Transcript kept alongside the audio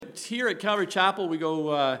here at Calvary Chapel, we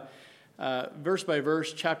go verse by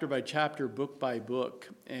verse, chapter by chapter, book by book.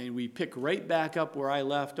 And we pick right back up where I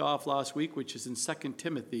left off last week, which is in 2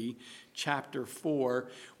 Timothy chapter 4.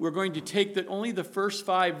 We're going to take only the first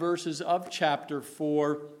 5 verses of chapter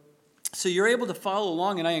 4, so you're able to follow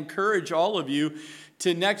along. And I encourage all of you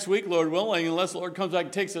to next week, Lord willing, unless the Lord comes back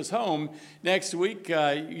and takes us home, next week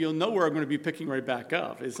you'll know where I'm going to be picking right back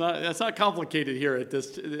up. That's not complicated here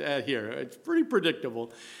here. It's pretty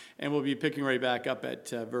predictable. And we'll be picking right back up at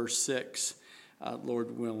verse 6,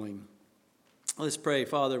 Lord willing. Let's pray.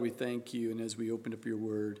 Father, we thank you. And as we open up your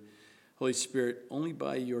word, Holy Spirit, only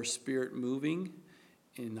by your Spirit moving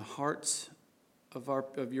in the hearts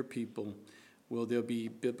of your people will there be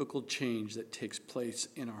biblical change that takes place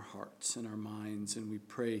in our hearts and our minds. And we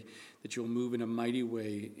pray that you'll move in a mighty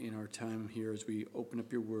way in our time here as we open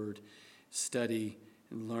up your word, study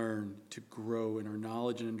and learn to grow in our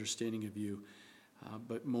knowledge and understanding of you.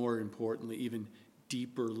 But more importantly, even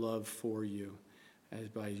deeper love for you as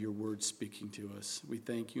by your word speaking to us. We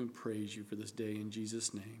thank you and praise you for this day in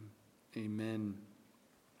Jesus' name. Amen.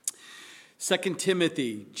 2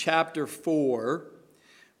 Timothy chapter 4,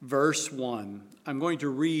 verse 1. I'm going to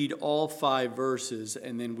read all 5 verses,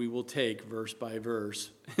 and then we will take verse by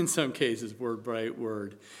verse, in some cases word by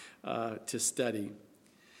word, to study.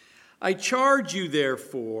 I charge you,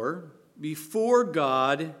 therefore, before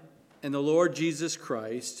God and the Lord Jesus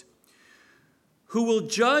Christ, who will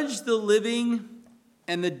judge the living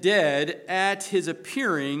and the dead at his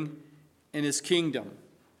appearing in his kingdom.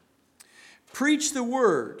 Preach the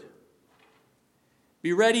word.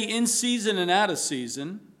 Be ready in season and out of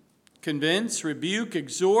season. Convince, rebuke,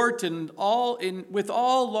 exhort, and with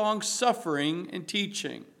all long suffering and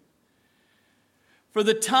teaching. For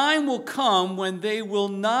the time will come when they will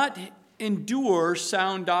not endure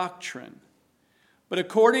sound doctrine, but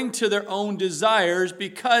according to their own desires,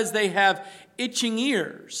 because they have itching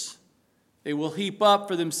ears, they will heap up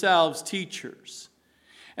for themselves teachers.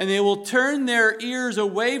 And they will turn their ears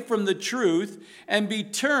away from the truth and be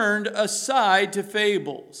turned aside to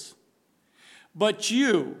fables. But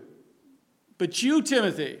you,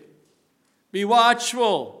 Timothy, be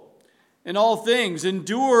watchful in all things,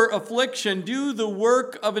 endure affliction, do the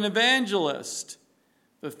work of an evangelist,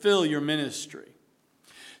 fulfill your ministry.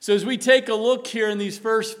 So as we take a look here in these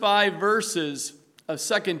first 5 verses of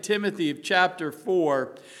 2 Timothy of chapter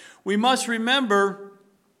 4, we must remember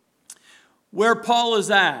where Paul is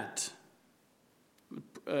at.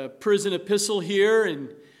 A prison epistle here in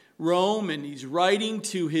Rome, and he's writing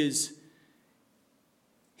to his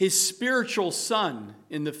spiritual son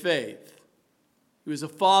in the faith. He was a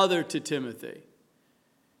father to Timothy.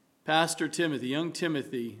 Pastor Timothy, young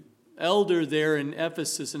Timothy, elder there in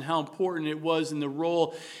Ephesus, and how important it was in the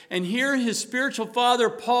role. And here his spiritual father,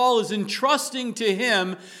 Paul, is entrusting to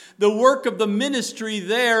him the work of the ministry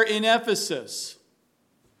there in Ephesus.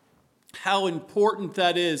 How important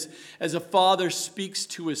that is as a father speaks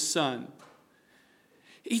to his son.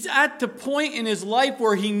 He's at the point in his life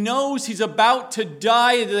where he knows he's about to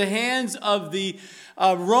die at the hands of the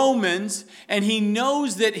Romans, and he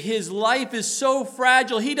knows that his life is so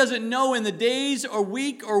fragile, he doesn't know in the days or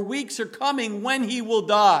weeks are coming when he will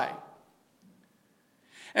die.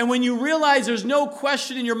 And when you realize there's no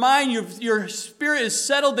question in your mind, your spirit is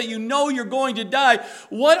settled that you know you're going to die,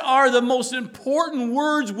 what are the most important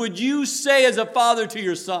words would you say as a father to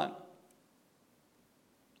your son?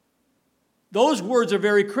 Those words are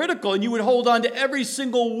very critical, and you would hold on to every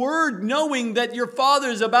single word knowing that your father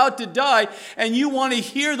is about to die, and you want to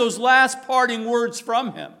hear those last parting words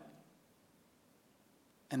from him.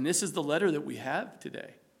 And this is the letter that we have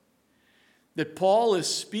today. That Paul is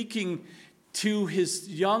speaking to his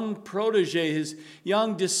young protege, his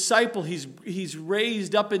young disciple. He's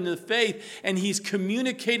raised up in the faith, and he's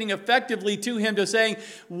communicating effectively to him, to saying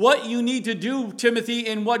what you need to do, Timothy,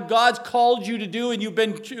 and what God's called you to do, and you've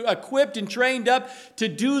been equipped and trained up to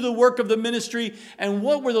do the work of the ministry. And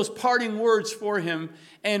what were those parting words for him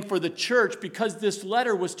and for the church? Because this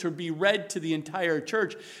letter was to be read to the entire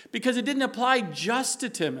church, because it didn't apply just to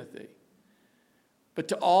Timothy, but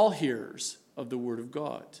to all hearers of the word of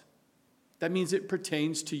God. That means it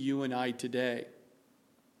pertains to you and I today.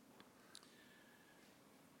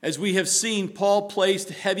 As we have seen, Paul placed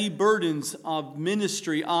heavy burdens of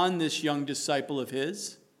ministry on this young disciple of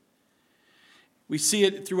his. We see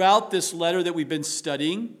it throughout this letter that we've been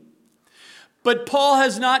studying. But Paul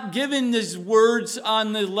has not given his words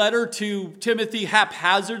on the letter to Timothy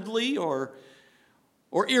haphazardly or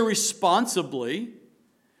irresponsibly,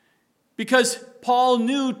 because Paul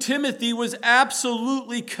knew Timothy was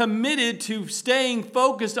absolutely committed to staying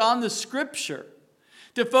focused on the Scripture,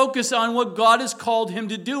 to focus on what God has called him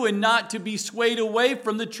to do and not to be swayed away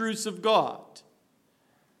from the truths of God.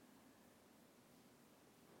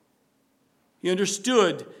 He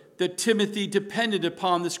understood that Timothy depended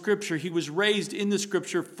upon the Scripture. He was raised in the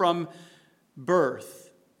Scripture from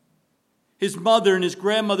birth. His mother and his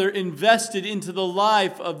grandmother invested into the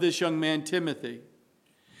life of this young man, Timothy.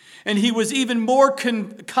 And he was even more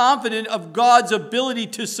confident of God's ability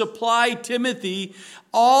to supply Timothy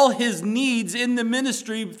all his needs in the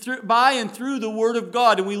ministry by and through the Word of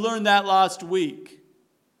God. And we learned that last week.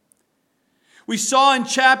 We saw in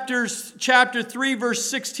chapter 3, verse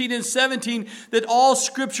 16 and 17, that all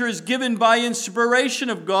Scripture is given by inspiration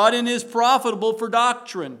of God and is profitable for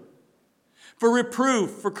doctrine, for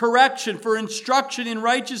reproof, for correction, for instruction in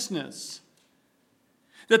righteousness,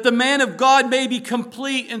 that the man of God may be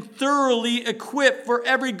complete and thoroughly equipped for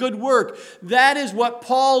every good work. That is what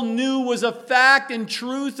Paul knew was a fact and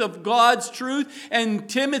truth of God's truth. And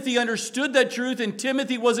Timothy understood that truth, and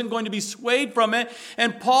Timothy wasn't going to be swayed from it.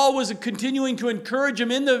 And Paul was continuing to encourage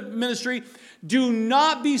him in the ministry. Do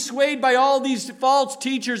not be swayed by all these false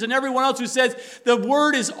teachers and everyone else who says the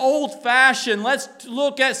word is old-fashioned. Let's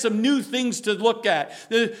look at some new things to look at.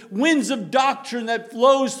 The winds of doctrine that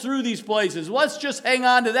flows through these places. Let's just hang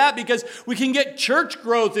on to that because we can get church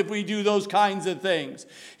growth if we do those kinds of things.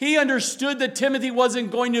 He understood that Timothy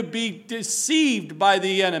wasn't going to be deceived by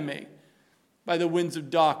the enemy, by the winds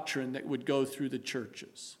of doctrine that would go through the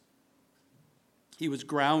churches. He was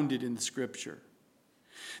grounded in the Scripture.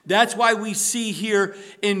 That's why we see here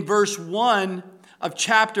in verse 1 of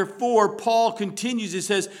chapter 4, Paul continues. He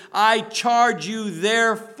says, I charge you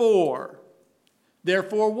therefore.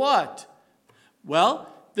 Therefore what? Well,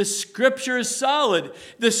 the Scripture is solid.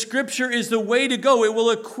 The Scripture is the way to go. It will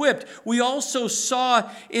equip. We also saw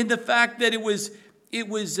in the fact that it was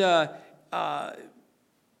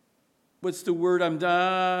what's the word? I'm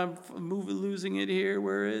losing it here.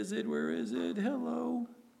 Where is it? Hello.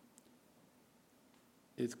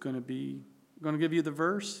 It's going to give you the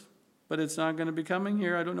verse, but it's not going to be coming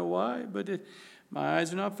here. I don't know why, but my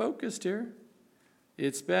eyes are not focused here.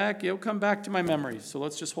 It's back. It'll come back to my memory. So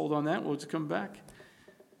let's just hold on that. We'll just come back.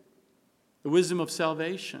 The wisdom of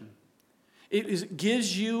salvation. It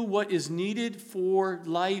gives you what is needed for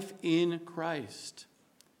life in Christ.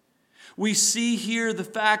 We see here the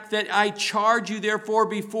fact that I charge you therefore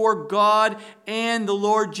before God and the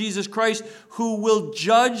Lord Jesus Christ, who will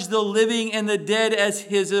judge the living and the dead as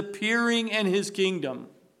his appearing and his kingdom.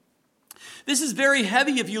 This is very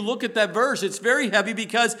heavy if you look at that verse. It's very heavy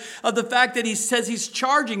because of the fact that he says he's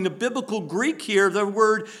charging. The biblical Greek here, the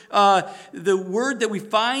word that we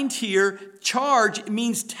find here, charge,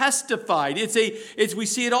 means testified. We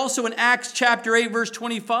see it also in Acts chapter 8, verse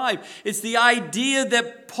 25. It's the idea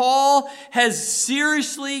that Paul has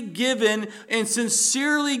seriously given and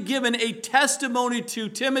sincerely given a testimony to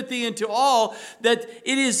Timothy and to all that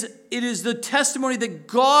it is the testimony that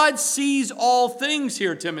God sees all things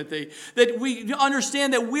here, Timothy. That we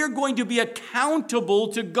understand that we're going to be accountable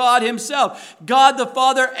to God himself. God the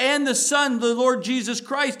Father and the Son, the Lord Jesus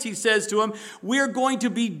Christ, he says to him, we're going to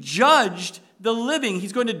be judged the living.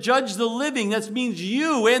 He's going to judge the living. That means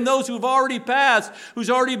you and those who've already passed, who's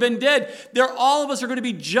already been dead. All of us are going to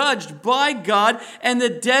be judged by God and the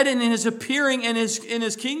dead in his appearing in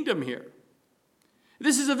his kingdom here.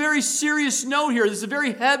 This is a very serious note here. This is a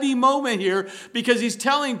very heavy moment here because he's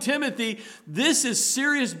telling Timothy, this is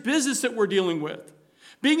serious business that we're dealing with.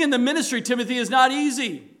 Being in the ministry, Timothy, is not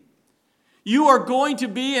easy. You are going to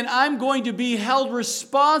be, and I'm going to be held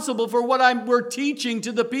responsible for what we're teaching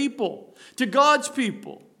to the people, to God's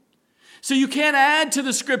people. So you can't add to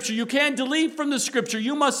the Scripture. You can't delete from the Scripture.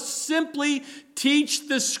 You must simply teach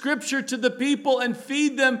the Scripture to the people and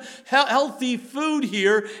feed them healthy food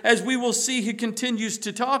here, as we will see he continues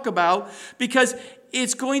to talk about, because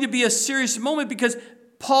it's going to be a serious moment, because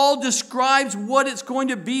Paul describes what it's going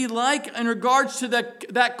to be like in regards to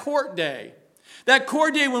that court day. That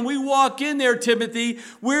court day when we walk in there, Timothy,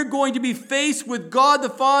 we're going to be faced with God the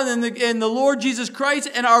Father and the Lord Jesus Christ,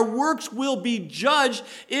 and our works will be judged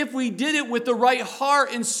if we did it with the right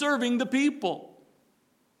heart in serving the people.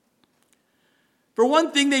 For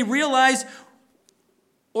one thing, they realized,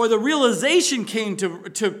 or the realization came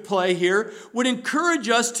to play here, would encourage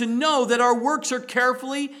us to know that our works are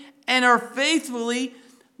carefully and are faithfully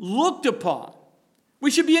looked upon. We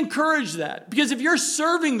should be encouraged that. Because if you're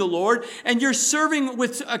serving the Lord and you're serving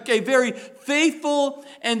with a very faithful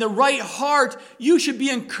and the right heart, you should be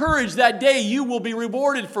encouraged that day you will be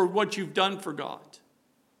rewarded for what you've done for God.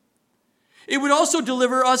 It would also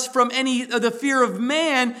deliver us from any of the fear of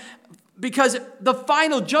man Because the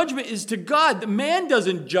final judgment is to God. The man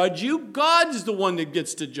doesn't judge you. God is the one that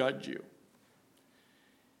gets to judge you.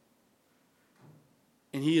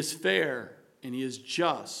 And he is fair, and he is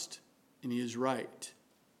just, and he is right.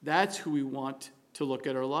 That's who we want to look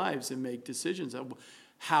at our lives and make decisions of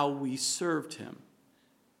how we served him.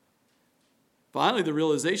 Finally, the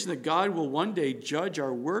realization that God will one day judge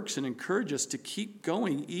our works and encourage us to keep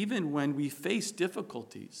going even when we face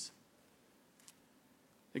difficulties.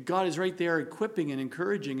 That God is right there equipping and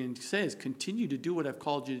encouraging and says, continue to do what I've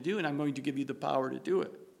called you to do, and I'm going to give you the power to do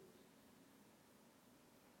it.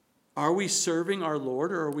 Are we serving our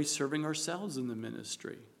Lord, or are we serving ourselves in the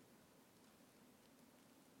ministry?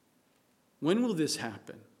 When will this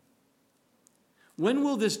happen? When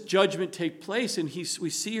will this judgment take place? And we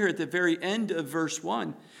see here at the very end of verse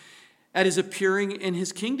 1, at his appearing in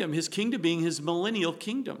his kingdom being his millennial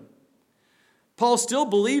kingdom. Paul still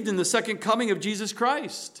believed in the second coming of Jesus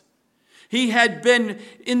Christ. He had been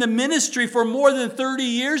in the ministry for more than 30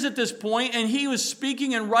 years at this point, and he was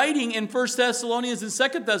speaking and writing in 1 Thessalonians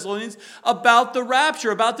and 2 Thessalonians about the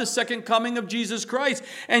rapture, about the second coming of Jesus Christ.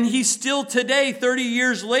 And he's still today, 30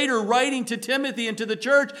 years later, writing to Timothy and to the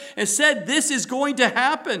church and said, this is going to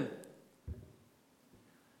happen.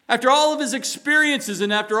 After all of his experiences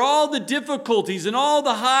and after all the difficulties and all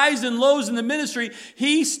the highs and lows in the ministry,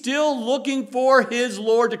 he's still looking for his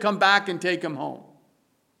Lord to come back and take him home.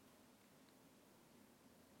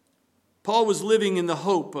 Paul was living in the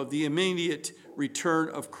hope of the immediate return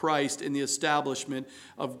of Christ and the establishment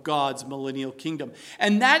of God's millennial kingdom.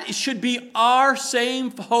 And that should be our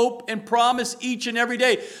same hope and promise each and every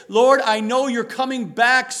day. Lord, I know you're coming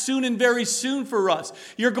back soon and very soon for us.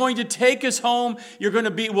 You're going to take us home.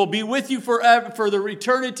 We'll be with you forever, for the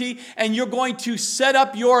eternity, and you're going to set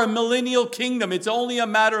up your millennial kingdom. It's only a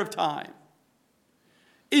matter of time.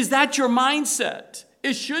 Is that your mindset?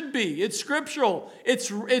 It should be. It's scriptural.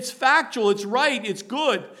 It's factual. It's right. It's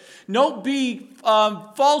good. Don't be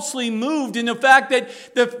falsely moved in the fact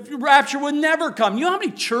that the rapture will never come. You know how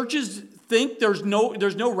many churches think there's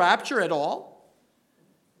no rapture at all?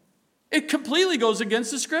 It completely goes against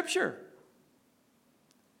the scripture.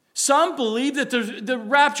 Some believe that the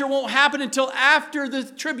rapture won't happen until after the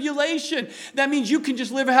tribulation. That means you can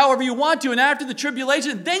just live however you want to, and after the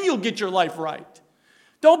tribulation, then you'll get your life right.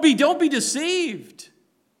 Don't be deceived.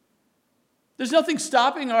 There's nothing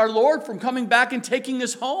stopping our Lord from coming back and taking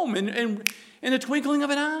us home in the twinkling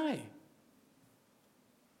of an eye.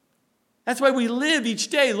 That's why we live each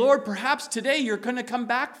day. Lord, perhaps today you're going to come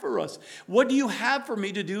back for us. What do you have for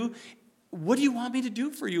me to do? What do you want me to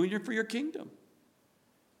do for you and for your kingdom?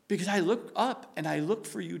 Because I look up and I look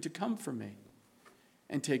for you to come for me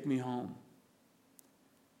and take me home.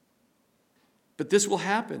 But this will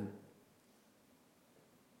happen.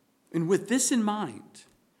 And with this in mind,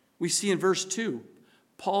 we see in verse 2,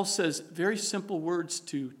 Paul says very simple words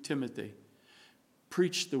to Timothy.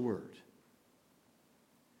 Preach the word.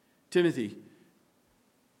 Timothy,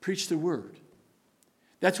 preach the word.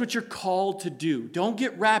 That's what you're called to do. Don't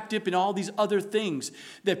get wrapped up in all these other things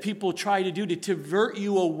that people try to do to divert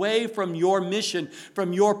you away from your mission,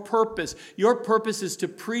 from your purpose. Your purpose is to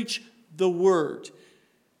preach the word.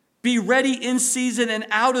 Be ready in season and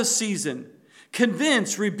out of season.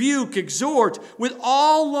 Convince, rebuke, exhort with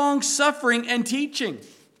all long suffering and teaching.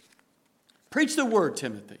 Preach the word,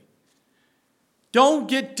 Timothy. Don't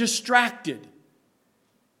get distracted.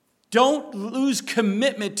 Don't lose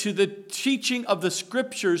commitment to the teaching of the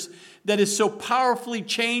scriptures that has so powerfully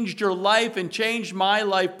changed your life and changed my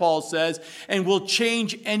life, Paul says, and will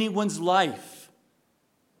change anyone's life.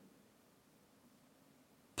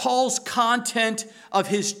 Paul's content of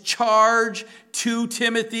his charge to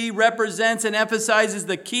Timothy represents and emphasizes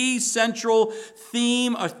the key central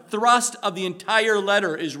theme or thrust of the entire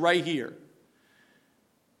letter is right here.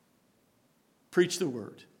 Preach the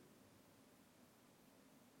word.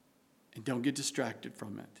 And don't get distracted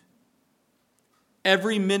from it.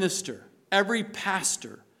 Every minister, every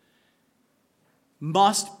pastor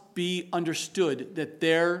must be understood that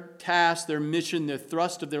their task, their mission, their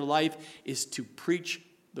thrust of their life is to preach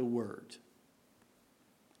the word.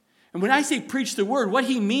 And when I say preach the word, what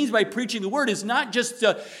he means by preaching the word is not just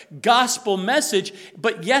a gospel message,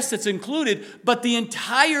 but yes, it's included, but the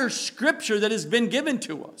entire scripture that has been given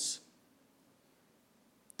to us.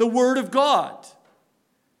 The word of God.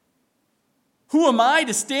 Who am I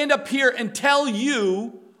to stand up here and tell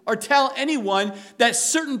you or tell anyone that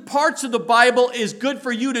certain parts of the Bible is good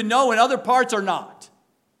for you to know and other parts are not?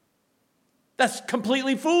 That's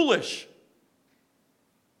completely foolish.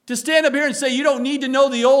 To stand up here and say you don't need to know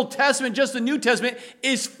the Old Testament, just the New Testament,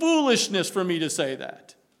 is foolishness for me to say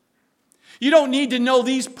that. You don't need to know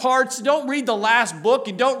these parts. Don't read the last book,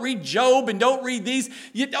 and don't read Job, and don't read these.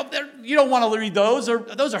 You don't want to read those.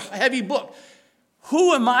 Those are heavy books.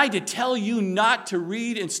 Who am I to tell you not to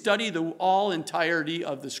read and study the all entirety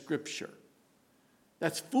of the Scripture?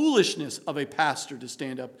 That's foolishness of a pastor to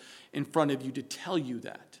stand up in front of you to tell you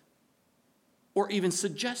that, or even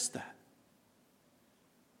suggest that.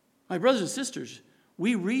 My brothers and sisters,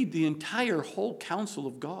 we read the entire whole counsel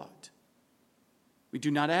of God. We do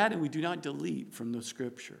not add and we do not delete from the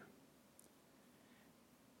Scripture.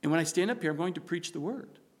 And when I stand up here, I'm going to preach the Word.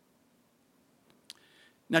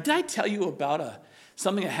 Now, did I tell you about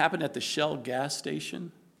something that happened at the Shell gas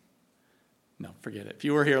station? No, forget it. If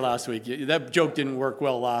you were here last week, that joke didn't work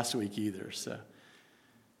well last week either. So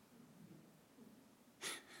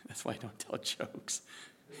that's why I don't tell jokes.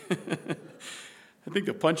 I think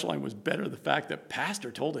the punchline was better, the fact that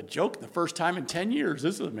pastor told a joke the first time in 10 years.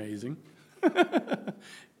 This is amazing.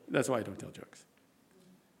 That's why I don't tell jokes.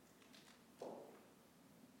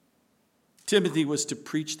 Timothy was to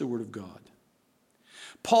preach the Word of God.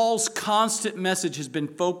 Paul's constant message has been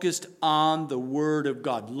focused on the Word of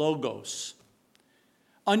God, logos.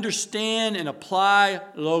 Understand and apply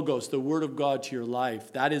logos, the Word of God, to your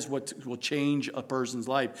life. That is what will change a person's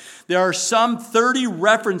life. There are some 30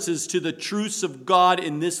 references to the truths of God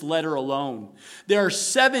in this letter alone. There are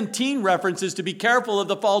 17 references to be careful of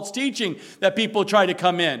the false teaching that people try to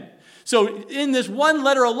come in. So in this one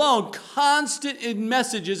letter alone, constant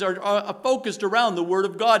messages are focused around the Word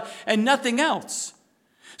of God and nothing else.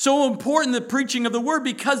 So important the preaching of the Word,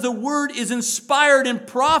 because the Word is inspired and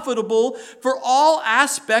profitable for all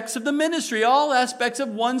aspects of the ministry, all aspects of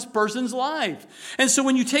one's person's life. And so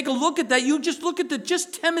when you take a look at that, you just look at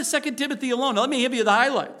just 2 Timothy alone. Now, let me give you the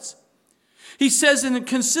highlights. He says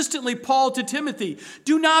consistently, Paul to Timothy,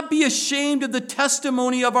 do not be ashamed of the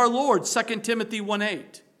testimony of our Lord, 2 Timothy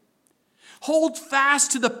 1:8. Hold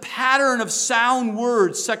fast to the pattern of sound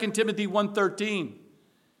words, 2 Timothy 1:13.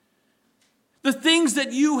 The things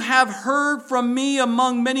that you have heard from me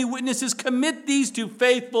among many witnesses, commit these to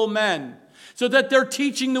faithful men, so that they're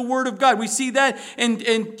teaching the Word of God. We see that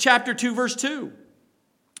in chapter 2, verse 2.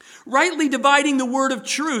 Rightly dividing the word of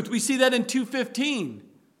truth. We see that in 2:15.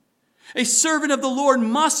 A servant of the Lord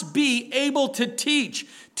must be able to teach.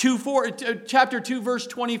 Chapter 2, verse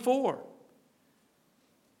 24.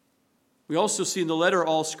 We also see in the letter,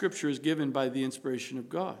 all Scripture is given by the inspiration of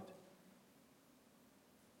God.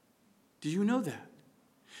 Do you know that?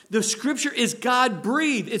 The Scripture is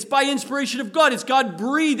God-breathed. It's by inspiration of God. It's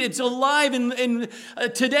God-breathed. It's alive in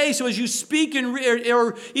today. So as you speak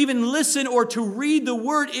or even listen or to read the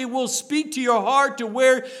Word, it will speak to your heart to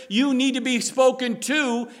where you need to be spoken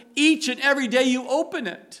to each and every day you open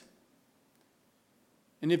it.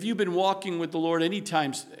 And if you've been walking with the Lord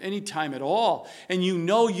anytime at all, and you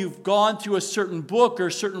know you've gone through a certain book or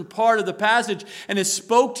a certain part of the passage and it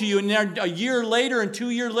spoke to you, and then a year later and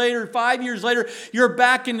 2 years later, 5 years later, you're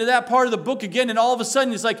back into that part of the book again, and all of a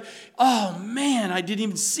sudden it's like, oh man, I didn't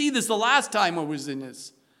even see this the last time I was in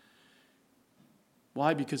this.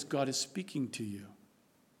 Why? Because God is speaking to you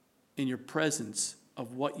in your presence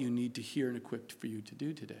of what you need to hear and equipped for you to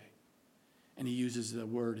do today. And He uses the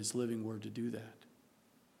Word, His living Word, to do that.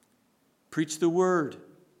 Preach the Word.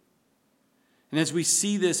 And as we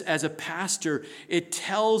see this as a pastor, it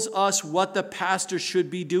tells us what the pastor should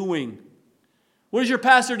be doing. What is your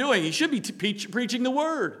pastor doing? He should be preaching the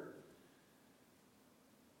Word.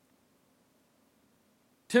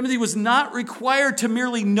 Timothy was not required to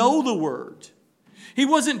merely know the Word. He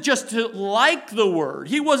wasn't just to like the Word.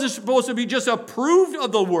 He wasn't supposed to be just approved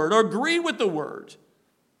of the Word or agree with the Word.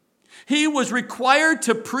 He was required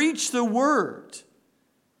to preach the Word.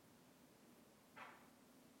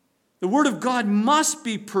 The Word of God must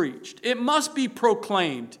be preached. It must be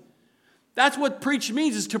proclaimed. That's what preach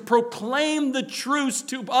means, is to proclaim the truth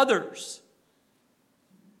to others.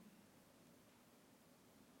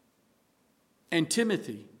 And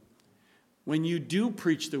Timothy, when you do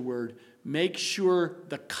preach the Word, make sure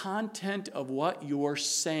the content of what you're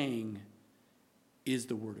saying is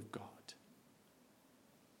the Word of God.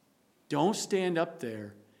 Don't stand up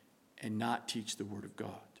there and not teach the Word of God.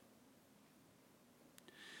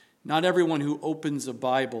 Not everyone who opens a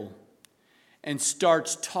Bible and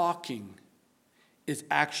starts talking is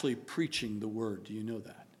actually preaching the Word. Do you know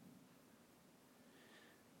that?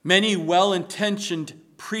 Many well-intentioned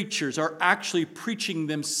preachers are actually preaching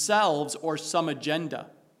themselves or some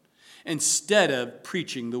agenda instead of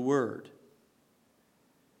preaching the Word.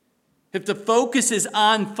 If the focus is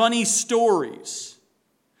on funny stories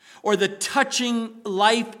or the touching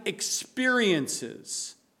life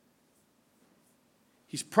experiences,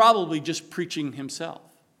 he's probably just preaching himself.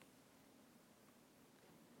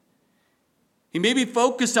 He may be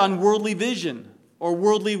focused on worldly vision or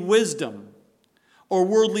worldly wisdom or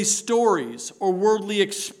worldly stories or worldly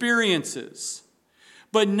experiences,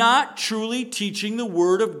 but not truly teaching the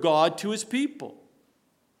word of God to his people.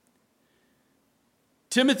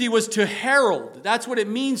 Timothy was to herald. That's what it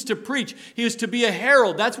means to preach. He was to be a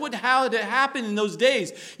herald. That's how it happened in those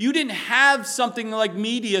days. You didn't have something like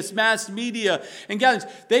media, mass media, and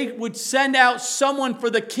gatherings. They would send out someone for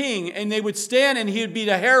the king, and they would stand, and he would be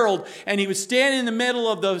the herald, and he would stand in the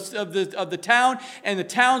middle of the town and the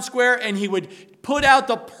town square, and he would put out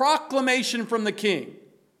the proclamation from the king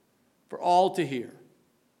for all to hear.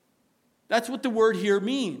 That's what the word here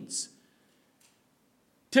means.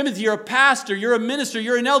 Timothy, you're a pastor, you're a minister,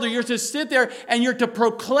 you're an elder. You're to sit there and you're to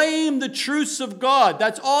proclaim the truths of God.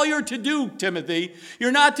 That's all you're to do, Timothy.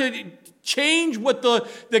 You're not to change what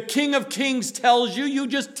the King of Kings tells you. You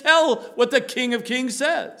just tell what the King of Kings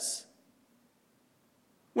says.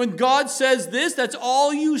 When God says this, that's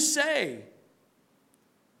all you say.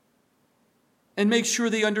 And make sure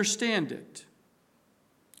they understand it.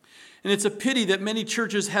 And it's a pity that many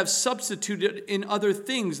churches have substituted in other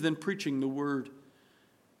things than preaching the word.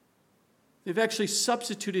 They've actually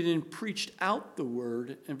substituted and preached out the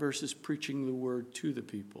word versus preaching the word to the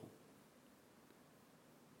people.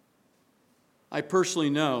 I personally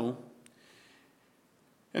know,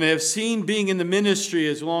 and I have seen being in the ministry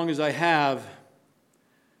as long as I have,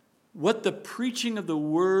 what the preaching of the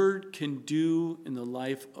word can do in the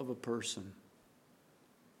life of a person.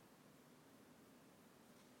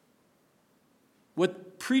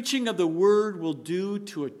 What preaching of the word will do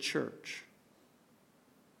to a church.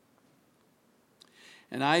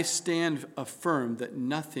 And I stand affirmed that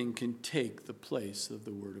nothing can take the place of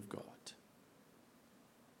the Word of God.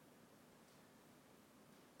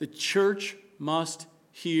 The church must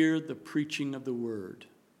hear the preaching of the Word.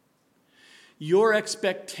 Your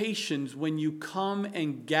expectations when you come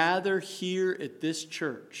and gather here at this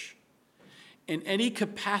church, in any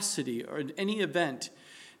capacity or in any event,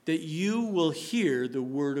 that you will hear the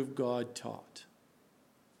Word of God taught.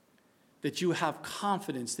 That you have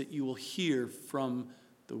confidence that you will hear from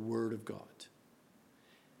the Word of God.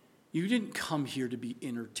 You didn't come here to be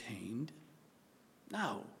entertained.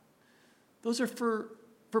 No. Those are for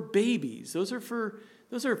babies. Those are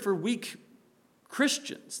for weak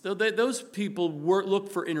Christians. Those people look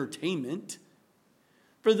for entertainment.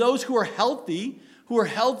 For those who are healthy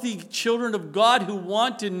children of God who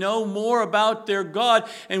want to know more about their God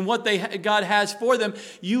and what God has for them,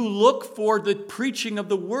 you look for the preaching of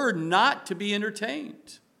the Word, not to be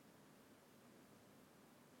entertained.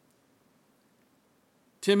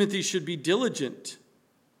 Timothy should be diligent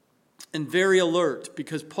and very alert,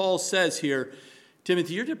 because Paul says here,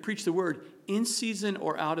 Timothy, you're to preach the word in season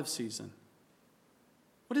or out of season.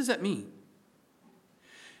 What does that mean?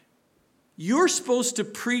 You're supposed to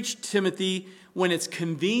preach, Timothy, when it's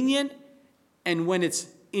convenient and when it's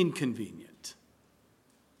inconvenient.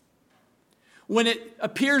 When it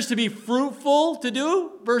appears to be fruitful to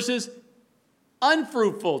do versus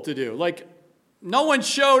unfruitful to do. Like, no one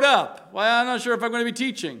showed up. Well, I'm not sure if I'm going to be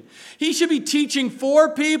teaching. He should be teaching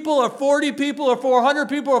 4 people or 40 people or 400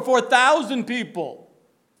 people or 4,000 people.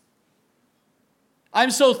 I'm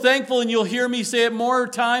so thankful, and you'll hear me say it more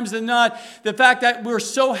times than not, the fact that we're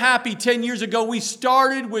so happy 10 years ago we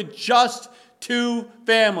started with just 2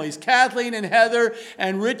 families, Kathleen and Heather,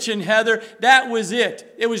 and Rich and Heather. That was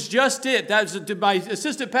it. It was just it. That was my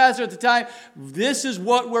assistant pastor at the time. This is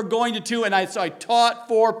what we're going to do. And so I taught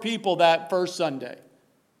 4 people that first Sunday.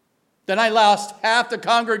 Then I lost half the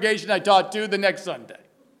congregation. I taught 2 the next Sunday.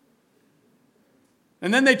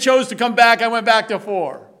 And then they chose to come back. I went back to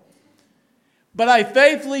 4. But I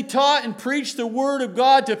faithfully taught and preached the word of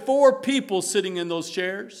God to 4 people sitting in those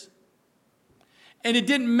chairs. And it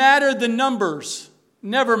didn't matter the numbers.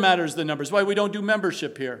 Never matters the numbers. Why we don't do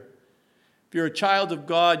membership here. If you're a child of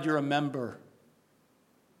God, you're a member.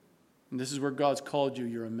 And this is where God's called you.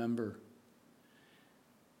 You're a member.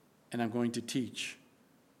 And I'm going to teach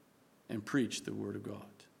and preach the Word of God.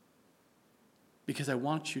 Because I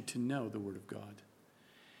want you to know the Word of God.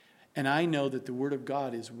 And I know that the Word of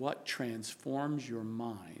God is what transforms your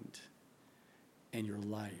mind and your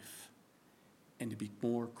life and to be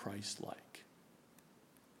more Christ-like.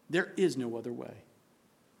 There is no other way.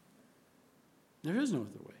 There is no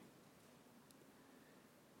other way.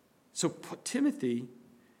 So, Timothy,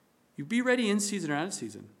 you be ready in season or out of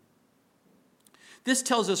season. This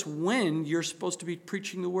tells us when you're supposed to be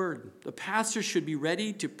preaching the word. The pastor should be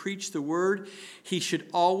ready to preach the word. He should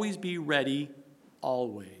always be ready,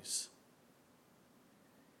 always.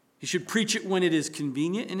 He should preach it when it is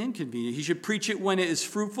convenient and inconvenient. He should preach it when it is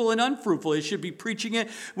fruitful and unfruitful. He should be preaching it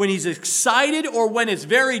when he's excited or when it's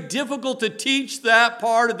very difficult to teach that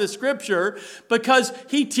part of the Scripture, because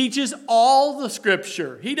he teaches all the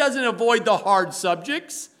Scripture. He doesn't avoid the hard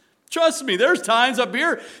subjects. Trust me, there's times up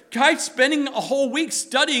here, guys spending a whole week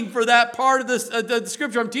studying for that part of the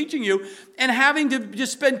Scripture I'm teaching you and having to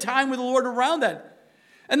just spend time with the Lord around that.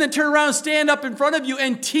 And then turn around and stand up in front of you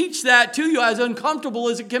and teach that to you, as uncomfortable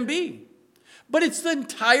as it can be. But it's the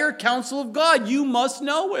entire counsel of God. You must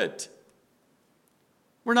know it.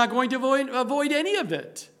 We're not going to avoid any of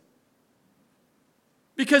it.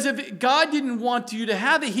 Because if God didn't want you to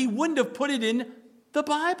have it, he wouldn't have put it in the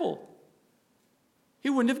Bible. He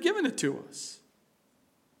wouldn't have given it to us.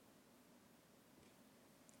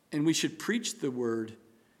 And we should preach the word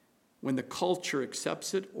when the culture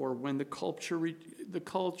accepts it or when the culture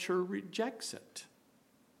rejects it.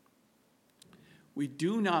 We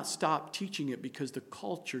do not stop teaching it because the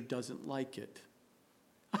culture doesn't like it.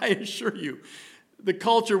 I assure you, the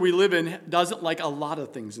culture we live in doesn't like a lot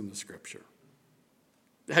of things in the Scripture.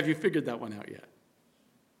 Have you figured that one out yet?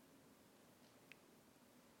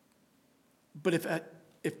 But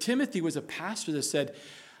if Timothy was a pastor that said,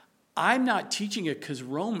 I'm not teaching it because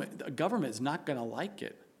the government is not going to like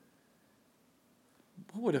it,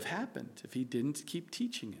 what would have happened if he didn't keep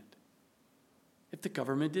teaching it? If the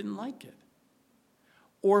government didn't like it?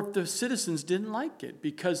 Or if the citizens didn't like it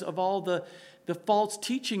because of all the false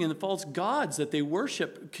teaching and the false gods that they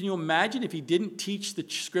worship? Can you imagine if he didn't teach the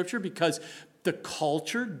Scripture because the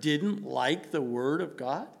culture didn't like the Word of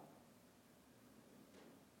God?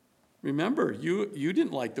 Remember, you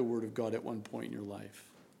didn't like the Word of God at one point in your life.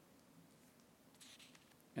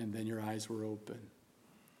 And then your eyes were open.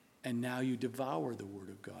 And now you devour the Word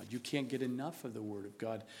of God. You can't get enough of the Word of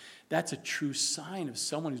God. That's a true sign of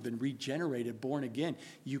someone who's been regenerated, born again.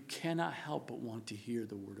 You cannot help but want to hear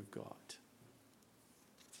the Word of God.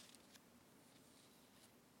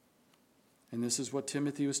 And this is what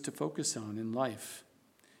Timothy was to focus on in life,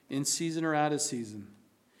 in season or out of season.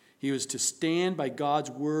 He was to stand by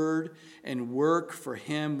God's Word and work for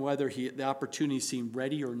Him, whether the opportunity seemed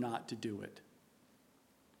ready or not to do it.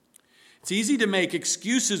 It's easy to make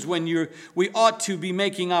excuses when we ought to be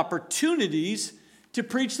making opportunities to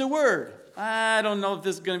preach the Word. I don't know if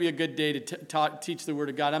this is going to be a good day to teach the Word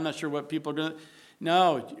of God. I'm not sure what people are going to.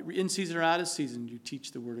 No, in season or out of season, you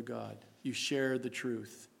teach the Word of God. You share the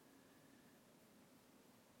truth.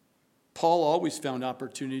 Paul always found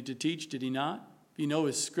opportunity to teach, did he not? If you know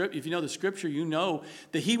the Scripture, you know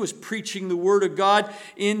that he was preaching the Word of God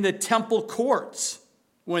in the temple courts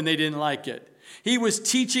when they didn't like it. He was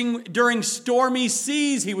teaching during stormy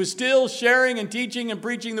seas. He was still sharing and teaching and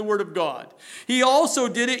preaching the Word of God. He also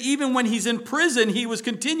did it even when he's in prison. He was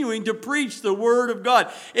continuing to preach the Word of God.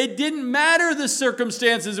 It didn't matter the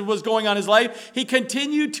circumstances that was going on in his life. He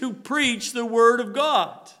continued to preach the Word of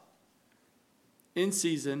God. In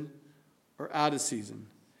season or out of season.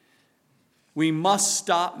 We must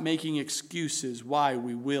stop making excuses why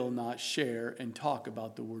we will not share and talk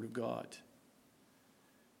about the Word of God.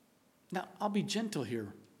 Now, I'll be gentle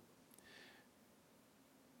here.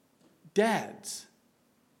 Dads,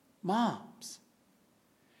 moms,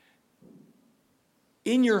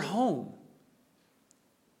 in your home,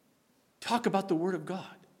 talk about the Word of God.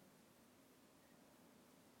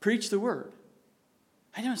 Preach the Word.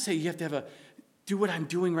 I don't say you have to do what I'm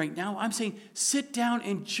doing right now. I'm saying sit down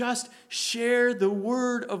and just share the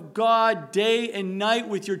Word of God day and night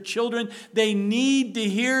with your children. They need to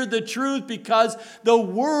hear the truth because the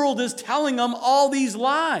world is telling them all these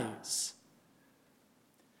lies.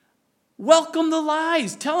 Welcome the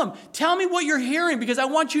lies. Tell me what you're hearing, because I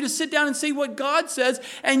want you to sit down and see what God says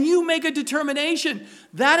and you make a determination.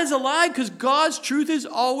 That is a lie, because God's truth is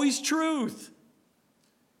always truth.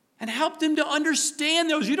 And help them to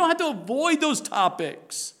understand those. You don't have to avoid those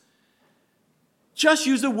topics. Just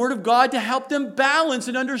use the Word of God to help them balance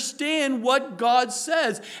and understand what God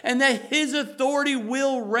says, and that His authority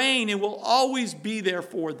will reign and will always be there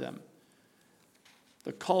for them.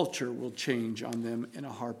 The culture will change on them in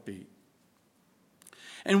a heartbeat.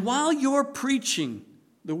 And while you're preaching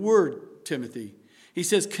the Word, Timothy, he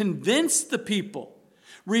says, convince the people,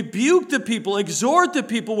 rebuke the people, exhort the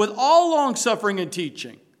people with all long-suffering and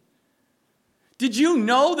teaching. Did you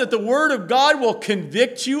know that the Word of God will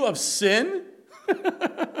convict you of sin?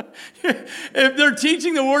 If they're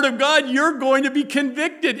teaching the Word of God, you're going to be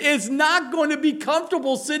convicted. It's not going to be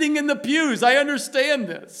comfortable sitting in the pews. I understand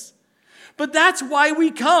this. But that's why we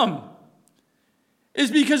come. Is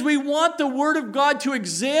because we want the Word of God to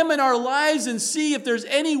examine our lives and see if there's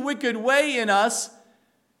any wicked way in us,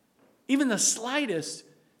 even the slightest,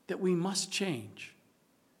 that we must change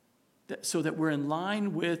so that we're in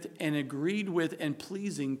line with and agreed with and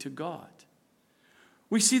pleasing to God.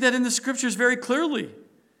 We see that in the scriptures very clearly.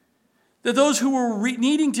 That those who were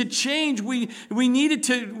needing to change,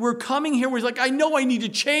 we're coming here, we're like, I know I need to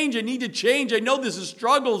change, I know this is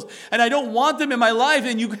struggles, and I don't want them in my life.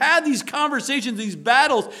 And you have these conversations, these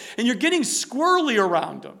battles, and you're getting squirrely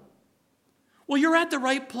around them. Well, you're at the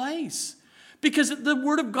right place. Because the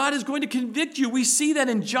word of God is going to convict you. We see that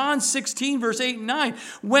in John 16, verse 8 and 9.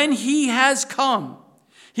 When he has come,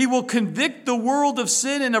 he will convict the world of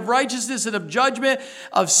sin and of righteousness and of judgment,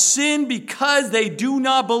 of sin because they do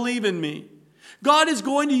not believe in me. God is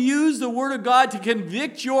going to use the word of God to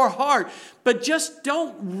convict your heart. But just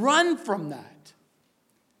don't run from that.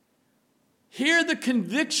 Hear the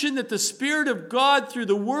conviction that the Spirit of God through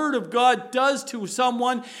the Word of God does to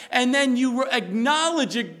someone, and then you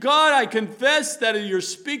acknowledge it. God, I confess that you're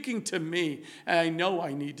speaking to me, and I know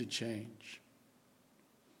I need to change.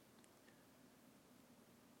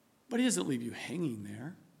 But He doesn't leave you hanging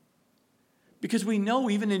there. Because we know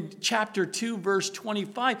even in chapter 2, verse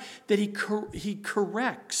 25, that He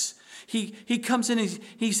corrects. He comes in and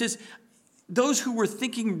He says, those who were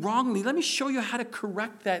thinking wrongly, let me show you how to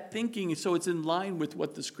correct that thinking so it's in line with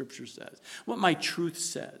what the Scripture says, what my truth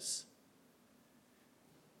says.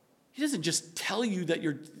 He doesn't just tell you that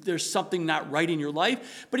there's something not right in your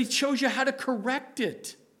life, but He shows you how to correct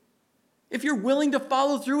it. If you're willing to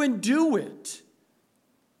follow through and do it.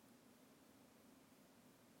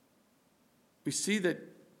 We see that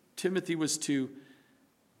Timothy was to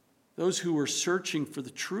those who were searching for the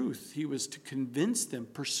truth. He was to convince them,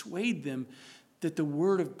 persuade them that the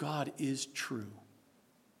Word of God is true.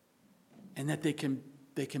 And that they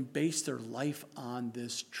can base their life on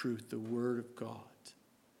this truth, the Word of God.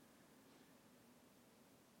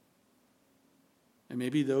 And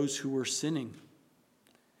maybe those who were sinning,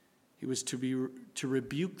 he was to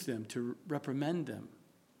rebuke them, to reprimand them.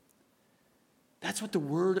 That's what the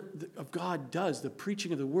Word of God does. The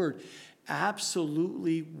preaching of the Word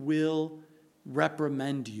absolutely will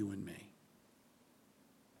reprimand you and me.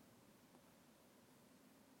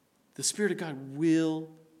 The Spirit of God will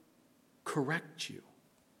correct you,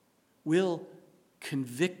 will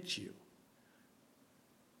convict you.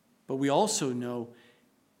 But we also know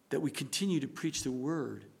that we continue to preach the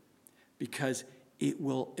Word because it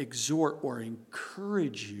will exhort or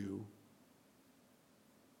encourage you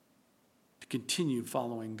to continue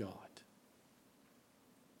following God.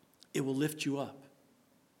 It will lift you up.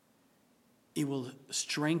 It will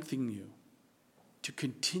strengthen you to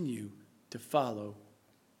continue to follow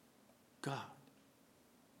God.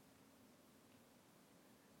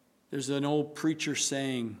 There's an old preacher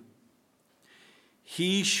saying,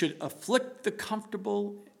 He should afflict the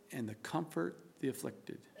comfortable and the comfort the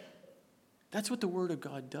afflicted. That's what the Word of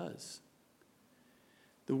God does.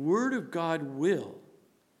 The Word of God will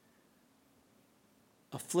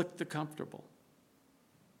afflict the comfortable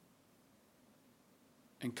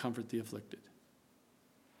and comfort the afflicted.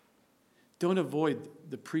 Don't avoid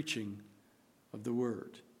the preaching of the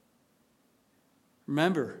Word.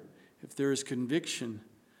 Remember, if there is conviction,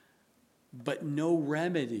 but no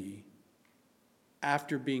remedy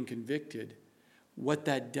after being convicted, what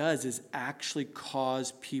that does is actually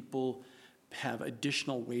cause people to have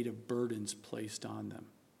additional weight of burdens placed on them.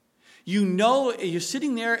 You know, you're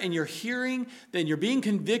sitting there and you're hearing, then you're being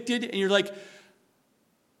convicted, and you're like,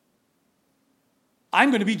 I'm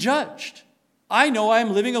going to be judged. I know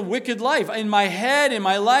I'm living a wicked life. In my head, in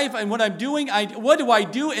my life, and what I'm doing, what do I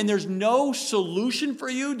do? And there's no solution for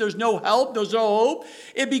you. There's no help. There's no hope.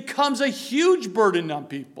 It becomes a huge burden on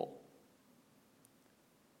people.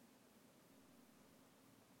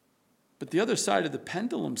 But the other side of the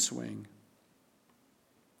pendulum swing,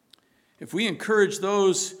 if we encourage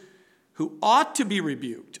those who ought to be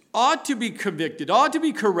rebuked, ought to be convicted, ought to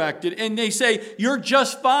be corrected, and they say, you're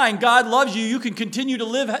just fine, God loves you, you can continue to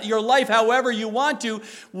live your life however you want to,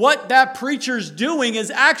 what that preacher's doing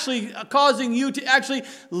is actually causing you to actually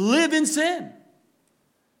live in sin.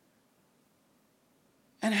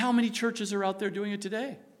 And how many churches are out there doing it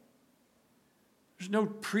today? There's no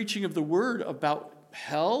preaching of the Word about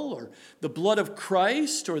hell or the blood of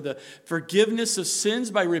Christ or the forgiveness of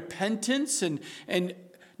sins by repentance, and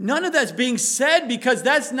none of that's being said because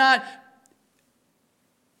that's not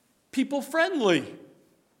people friendly.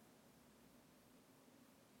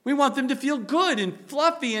 We want them to feel good and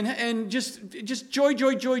fluffy and just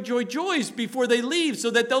joys before they leave so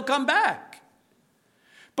that they'll come back.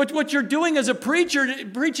 But what you're doing as a preacher,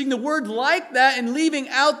 preaching the Word like that and leaving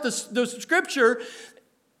out the Scripture,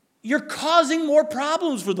 you're causing more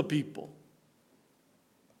problems for the people.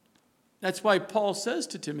 That's why Paul says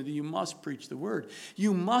to Timothy, you must preach the word.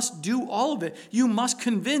 You must do all of it. You must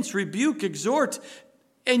convince, rebuke, exhort.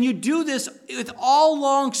 And you do this with all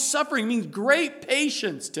long suffering, means great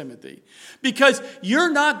patience, Timothy. Because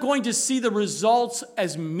you're not going to see the results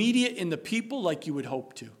as immediate in the people like you would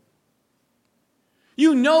hope to.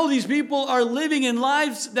 You know these people are living in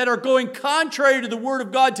lives that are going contrary to the word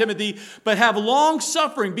of God, Timothy, but have long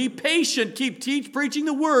suffering. Be patient. Keep preaching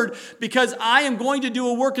the word, because I am going to do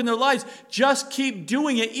a work in their lives. Just keep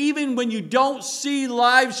doing it, even when you don't see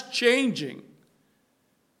lives changing.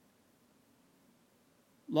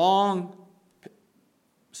 Long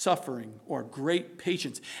suffering or great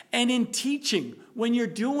patience. And in teaching, when you're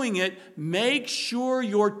doing it, make sure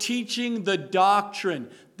you're teaching the doctrine,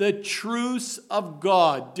 the truths of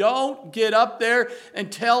God. Don't get up there and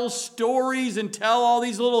tell stories and tell all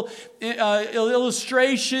these little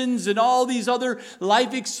illustrations and all these other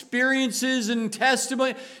life experiences and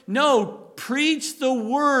testimony. No, preach the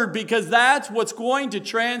word, because that's what's going to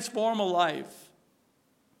transform a life.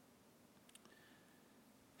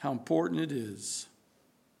 How important it is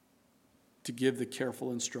to give the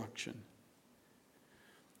careful instruction.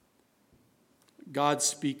 God's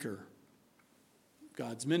speaker,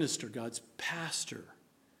 God's minister, God's pastor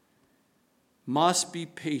must be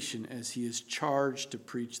patient as he is charged to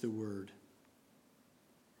preach the word,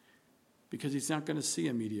 because he's not going to see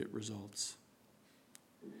immediate results.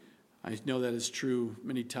 I know that is true.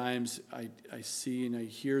 Many times I see and I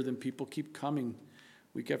hear them. People keep coming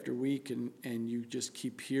week after week, and you just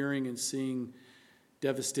keep hearing and seeing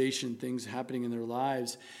devastation, things happening in their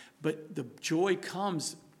lives. But the joy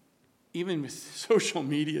comes even with social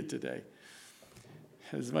media today.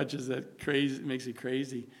 As much as that makes it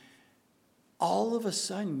crazy, all of a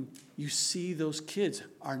sudden you see those kids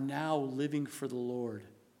are now living for the Lord.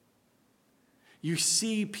 You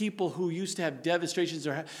see people who used to have devastations,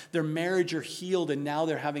 their marriage are healed, and now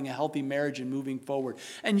they're having a healthy marriage and moving forward.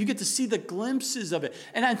 And you get to see the glimpses of it.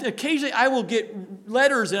 And occasionally I will get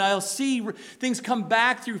letters and I'll see things come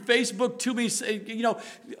back through Facebook to me, say,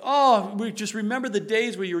 we just remember the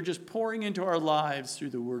days where you were just pouring into our lives through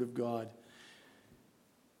the Word of God.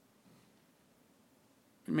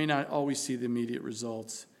 We may not always see the immediate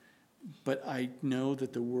results, but I know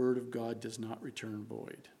that the Word of God does not return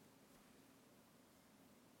void.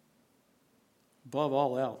 Above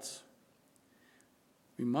all else,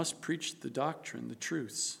 we must preach the doctrine, the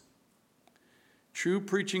truths. True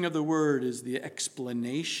preaching of the word is the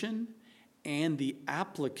explanation and the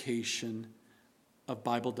application of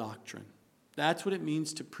Bible doctrine. That's what it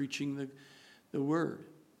means to preaching the word,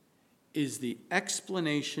 is the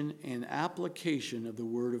explanation and application of the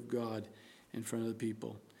word of God in front of the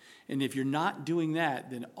people. And if you're not doing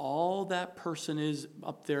that, then all that person is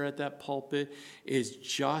up there at that pulpit is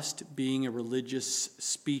just being a religious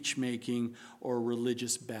speech making or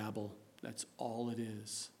religious babble. That's all it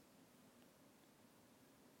is.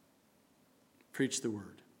 Preach the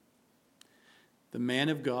word. The man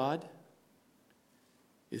of God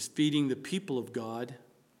is feeding the people of God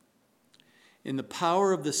in the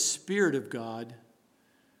power of the Spirit of God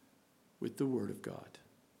with the word of God.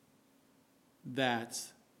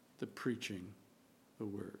 That's the preaching the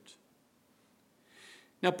word.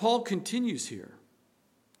 Now, Paul continues here.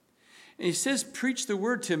 And he says, preach the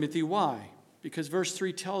word, Timothy. Why? Because verse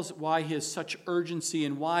 3 tells why he has such urgency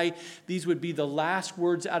and why these would be the last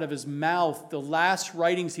words out of his mouth, the last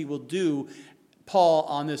writings he will do, Paul,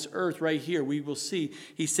 on this earth right here. We will see.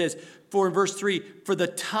 He says, for in verse 3, for the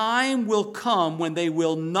time will come when they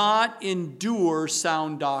will not endure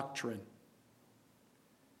sound doctrine,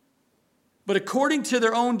 but according to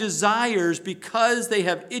their own desires, because they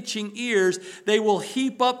have itching ears, they will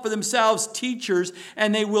heap up for themselves teachers,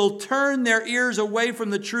 and they will turn their ears away from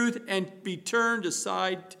the truth and be turned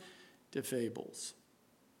aside to fables.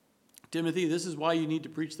 Timothy, this is why you need to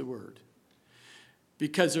preach the word.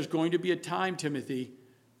 Because there's going to be a time, Timothy,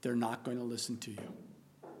 they're not going to listen to you.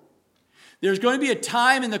 There's going to be a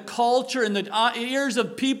time in the culture and the ears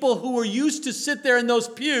of people who are used to sit there in those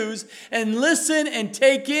pews and listen and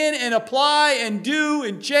take in and apply and do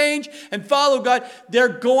and change and follow God. They're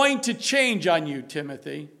going to change on you,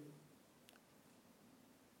 Timothy.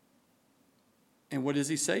 And what does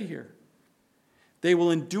he say here? They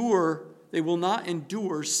will not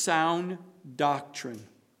endure sound doctrine.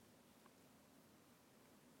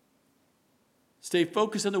 Stay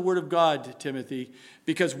focused on the Word of God, Timothy,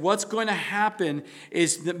 because what's going to happen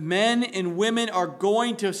is that men and women are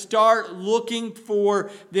going to start looking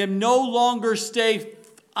for them no longer stay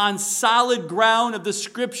on solid ground of the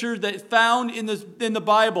Scripture that found in the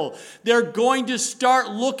Bible. They're going to start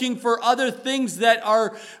looking for other things that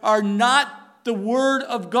are not the Word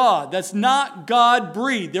of God. That's not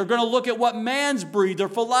God-breathed. They're going to look at what man's breathed, their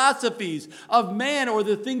philosophies of man or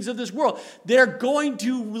the things of this world. They're going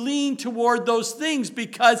to lean toward those things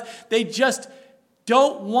because they just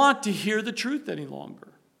don't want to hear the truth any longer.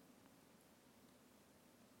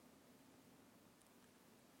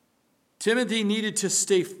 Timothy needed to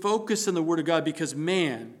stay focused on the Word of God because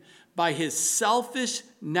man, by his selfish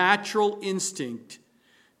natural instinct,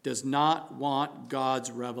 does not want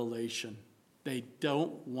God's revelation. They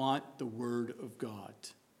don't want the Word of God.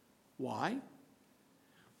 Why?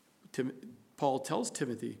 Paul tells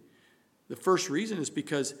Timothy, the first reason is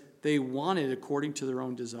because they want it according to their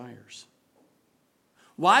own desires.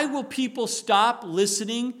 Why will people stop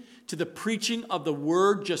listening to the preaching of the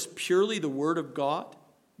Word, just purely the Word of God?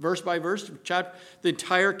 Verse by verse, chapter, the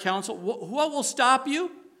entire counsel. What will stop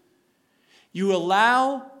you? You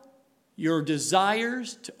allow your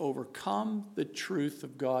desires to overcome the truth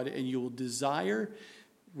of God, and you will desire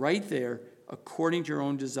right there according to your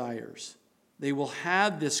own desires. They will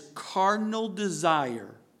have this carnal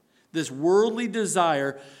desire, this worldly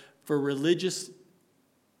desire for religious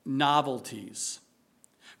novelties,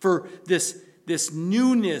 for this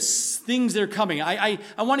newness, things that are coming. I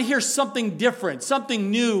want to hear something different,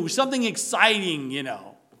 something new, something exciting,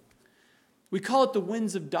 We call it the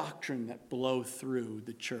winds of doctrine that blow through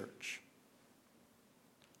the church.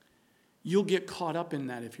 You'll get caught up in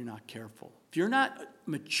that if you're not careful. If you're not a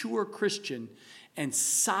mature Christian and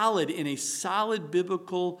solid in a solid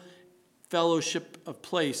biblical fellowship of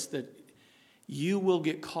place, that you will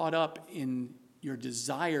get caught up in your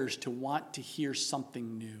desires to want to hear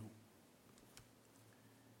something new.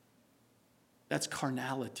 That's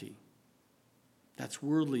carnality. That's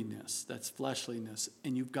worldliness. That's fleshliness.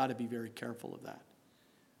 And you've got to be very careful of that.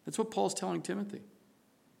 That's what Paul's telling Timothy.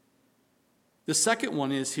 The second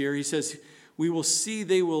one is here. He says, we will see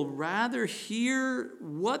they will rather hear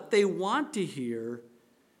what they want to hear.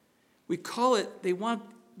 We call it, they want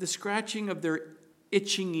the scratching of their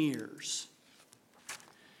itching ears.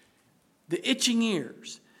 The itching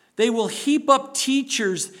ears. They will heap up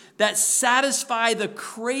teachers that satisfy the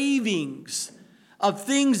cravings of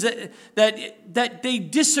things that they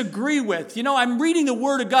disagree with. I'm reading the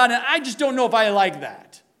Word of God and I just don't know if I like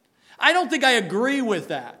that. I don't think I agree with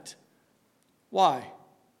that. Why?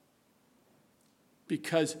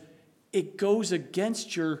 Because it goes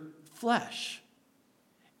against your flesh.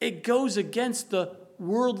 It goes against the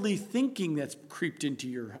worldly thinking that's creeped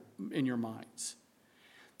into in your minds.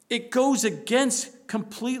 It goes against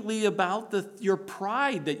completely about your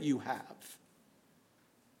pride that you have.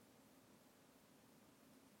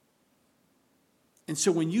 And so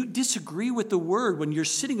when you disagree with the Word, when you're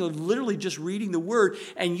sitting and literally just reading the Word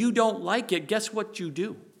and you don't like it, guess what you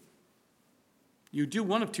do? You do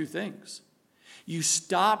one of two things. You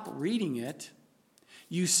stop reading it,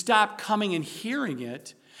 you stop coming and hearing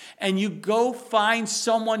it, and you go find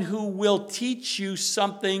someone who will teach you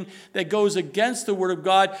something that goes against the Word of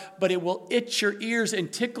God, but it will itch your ears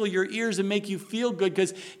and tickle your ears and make you feel good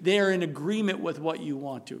because they are in agreement with what you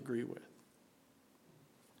want to agree with.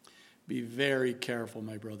 Be very careful,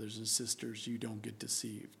 my brothers and sisters, you don't get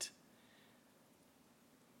deceived.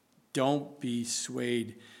 Don't be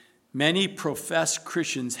swayed. Many professed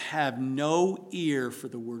Christians have no ear for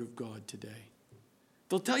the Word of God today.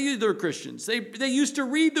 They'll tell you they're Christians. They used to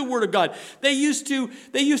read the Word of God. They used to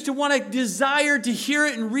want to desire to hear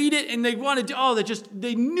it and read it, and they wanted to,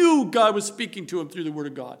 they knew God was speaking to them through the Word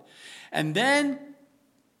of God. And then,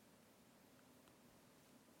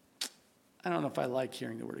 I don't know if I like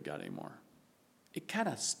hearing the Word of God anymore. It kind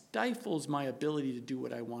of stifles my ability to do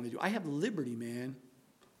what I want to do. I have liberty, man.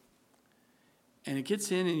 And it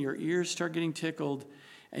gets in and your ears start getting tickled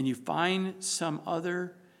and you find some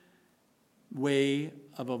other way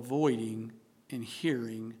of avoiding and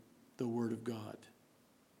hearing the Word of God.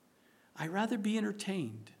 I'd rather be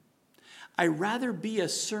entertained. I'd rather be a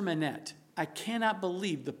sermonette. I cannot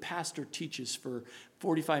believe the pastor teaches for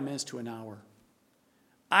 45 minutes to an hour.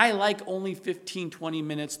 I like only 15, 20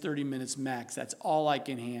 minutes, 30 minutes max. That's all I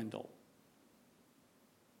can handle.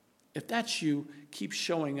 If that's you, keep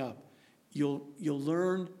showing up. You'll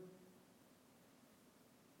learn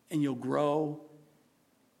and you'll grow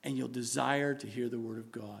and you'll desire to hear the Word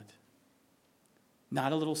of God.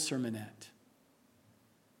 Not a little sermonette.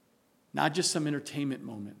 Not just some entertainment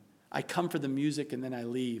moment. I come for the music and then I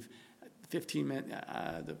leave. 15 minutes,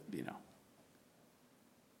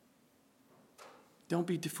 Don't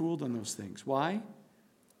be fooled on those things. Why?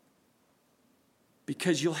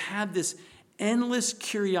 Because you'll have this endless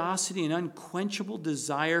curiosity and unquenchable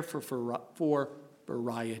desire for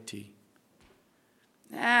variety.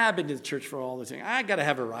 I've been to the church for all this thing. I got to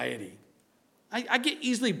have variety. I get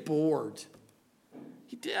easily bored.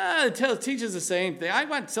 He teaches the same thing. I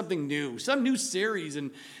want something new, some new series.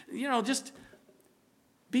 And, just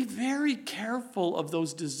be very careful of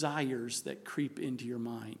those desires that creep into your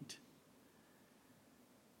mind.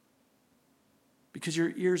 Because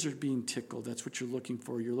your ears are being tickled. That's what you're looking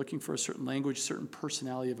for. You're looking for a certain language, certain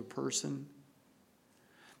personality of a person.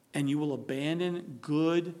 And you will abandon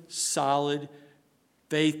good, solid,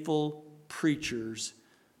 faithful preachers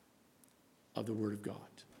of the Word of God.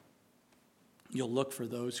 You'll look for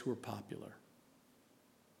those who are popular.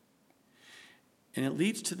 And it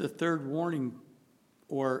leads to the third warning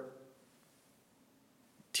or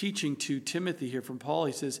teaching to Timothy here from Paul.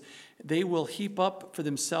 He says, they will heap up for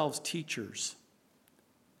themselves teachers.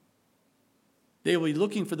 They will be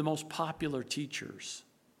looking for the most popular teachers.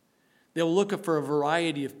 They will look for a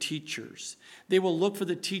variety of teachers. They will look for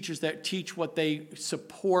the teachers that teach what they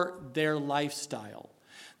support their lifestyle.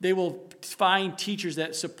 They will find teachers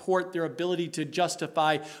that support their ability to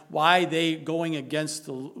justify why they going against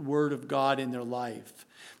the Word of God in their life.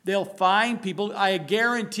 They'll find people, I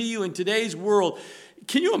guarantee you in today's world,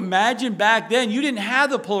 can you imagine back then, you didn't have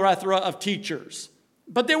the plethora of teachers.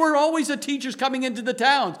 But there were always the teachers coming into the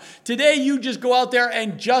towns. Today, you just go out there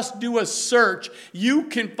and just do a search. You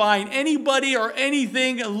can find anybody or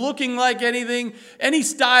anything looking like anything, any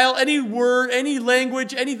style, any word, any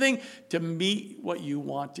language, anything to meet what you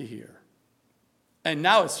want to hear. And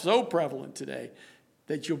now it's so prevalent today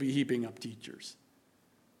that you'll be heaping up teachers.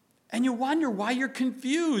 And you wonder why you're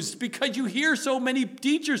confused, because you hear so many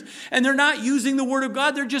teachers and they're not using the Word of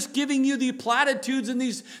God. They're just giving you the platitudes and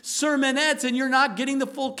these sermonettes, and you're not getting the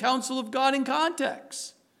full counsel of God in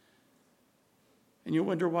context. And you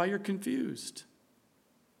wonder why you're confused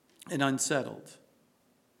and unsettled.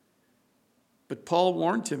 But Paul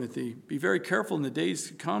warned Timothy, be very careful in the days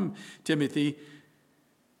to come, Timothy.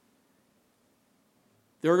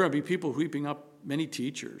 There are going to be people heaping up many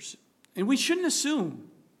teachers. And we shouldn't assume.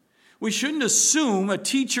 We shouldn't assume a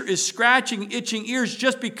teacher is scratching itching ears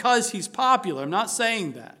just because he's popular. I'm not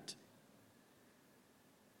saying that.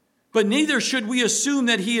 But neither should we assume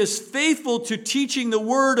that he is faithful to teaching the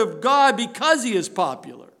Word of God because he is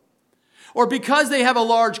popular, or because they have a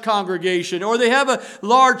large congregation, or they have a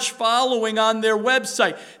large following on their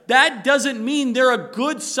website. That doesn't mean they're a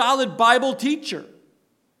good, solid Bible teacher.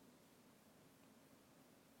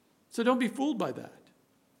 So don't be fooled by that.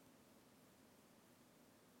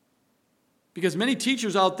 Because many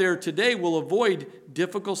teachers out there today will avoid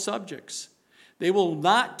difficult subjects. They will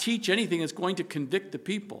not teach anything that's going to convict the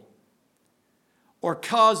people or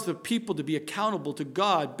cause the people to be accountable to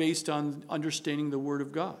God based on understanding the Word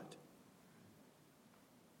of God.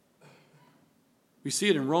 We see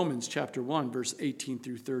it in Romans chapter 1, verse 18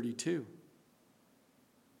 through 32.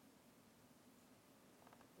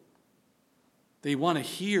 They want to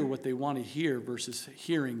hear what they want to hear versus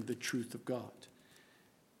hearing the truth of God.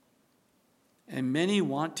 And many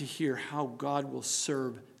want to hear how God will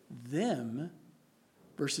serve them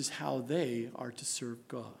versus how they are to serve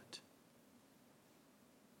God.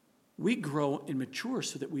 We grow and mature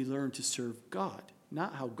so that we learn to serve God,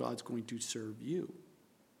 not how God's going to serve you.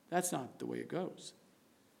 That's not the way it goes.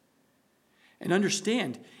 And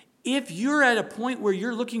understand, if you're at a point where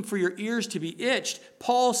you're looking for your ears to be itched,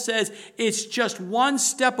 Paul says it's just one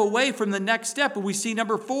step away from the next step. And we see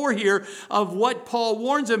number 4 here of what Paul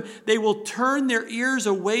warns them. They will turn their ears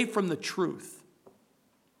away from the truth.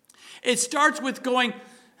 It starts with going,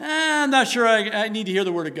 I'm not sure I need to hear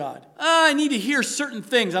the Word of God. I need to hear certain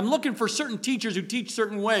things. I'm looking for certain teachers who teach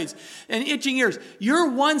certain ways. And itching ears.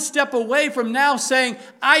 You're one step away from now saying,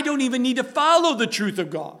 I don't even need to follow the truth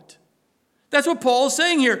of God. That's what Paul is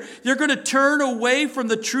saying here. They're going to turn away from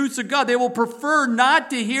the truths of God. They will prefer not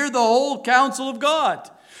to hear the whole counsel of God.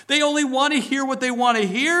 They only want to hear what they want to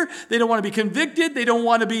hear. They don't want to be convicted. They don't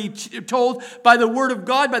want to be told by the Word of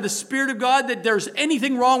God, by the Spirit of God, that there's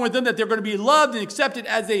anything wrong with them, that they're going to be loved and accepted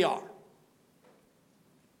as they are.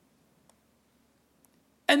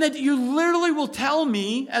 And that you literally will tell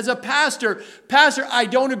me as a pastor, I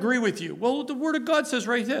don't agree with you. Well, the Word of God says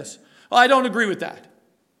right this. Well, I don't agree with that.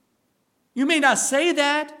 You may not say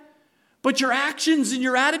that, but your actions and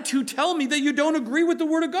your attitude tell me that you don't agree with the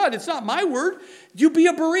Word of God. It's not my word. You be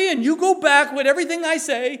a Berean. You go back with everything I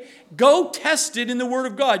say. Go test it in the Word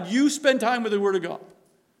of God. You spend time with the Word of God.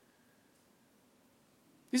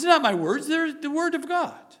 These are not my words. They're the Word of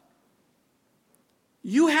God.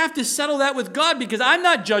 You have to settle that with God, because I'm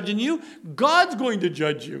not judging you. God's going to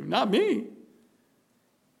judge you, not me.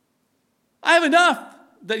 I have enough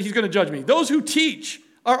that He's going to judge me. Those who teach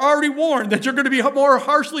are already warned that you're going to be more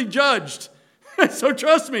harshly judged. So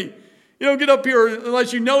trust me, You don't get up here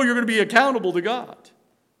unless you know you're going to be accountable to God.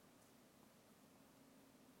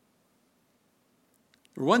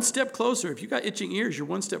 We're one step closer. If you got itching ears, you're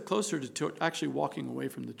one step closer to actually walking away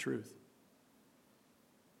from the truth.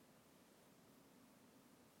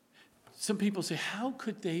 Some people say, how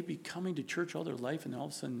could they be coming to church all their life and all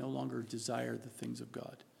of a sudden no longer desire the things of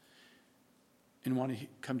God and want to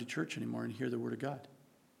come to church anymore and hear the word of God?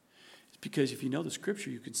 It's because if you know the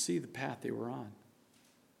scripture, you can see the path they were on.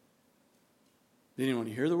 They didn't want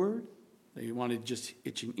to hear the word. They wanted just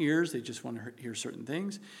itching ears. They just want to hear certain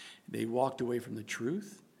things. They walked away from the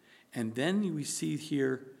truth. And then we see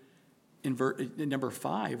here in number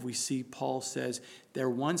 5, we see Paul says they're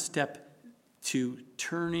one step to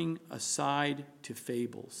turning aside to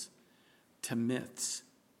fables, to myths.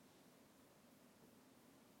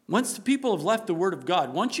 Once the people have left the Word of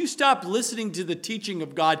God, once you stop listening to the teaching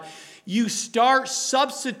of God, you start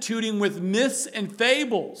substituting with myths and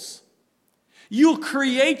fables. You'll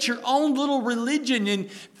create your own little religion and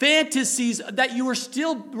fantasies that you are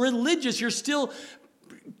still religious, you're still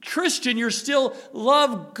Christian, you're still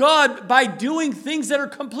love God by doing things that are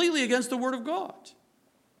completely against the Word of God.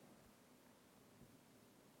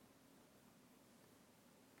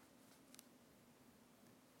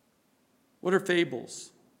 What are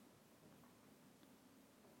fables?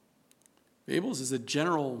 Fables is a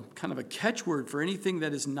general kind of a catchword for anything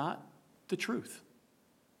that is not the truth.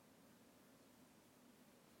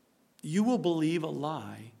 You will believe a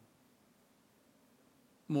lie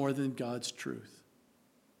more than God's truth.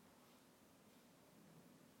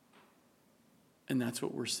 And that's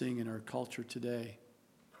what we're seeing in our culture today.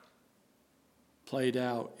 Played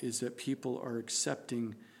out is that people are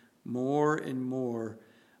accepting more and more,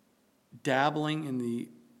 dabbling in the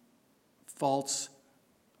false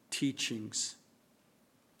teachings.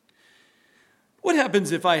 What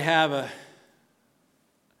happens if I have a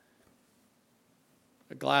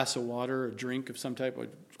glass of water, a drink of some type of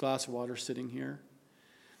glass of water sitting here,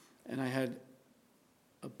 and I had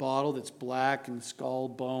a bottle that's black and skull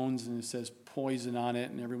bones and it says poison on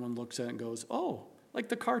it, and everyone looks at it and goes, oh, like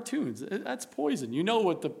the cartoons, that's poison. You know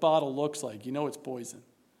what the bottle looks like. You know it's poison.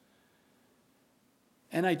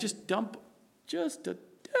 And I just dump just a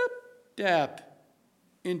dab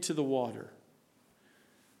into the water.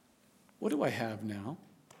 What do I have now?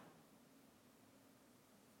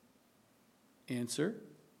 Answer,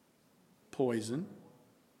 poison.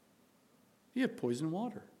 You have poison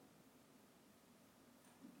water.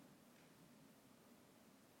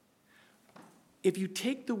 If you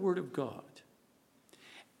take the Word of God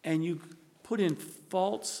and you put in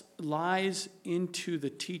false lies into the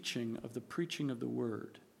teaching of the preaching of the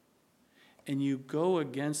Word, and you go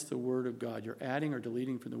against the Word of God, you're adding or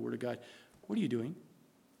deleting from the Word of God, what are you doing?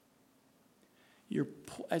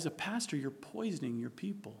 As a pastor, you're poisoning your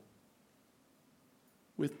people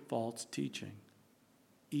with false teaching,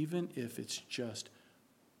 even if it's just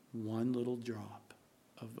one little drop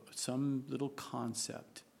of some little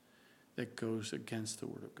concept that goes against the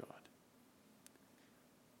Word of God.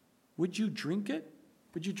 Would you drink it?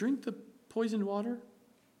 Would you drink the poisoned water?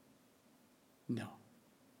 No.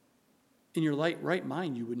 In your right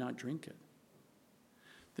mind, you would not drink it.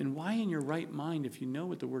 Then why in your right mind, if you know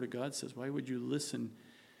what the Word of God says, why would you listen?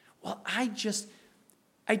 Well, I just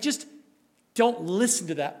don't listen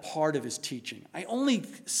to that part of his teaching. I only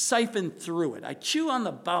siphon through it. I chew on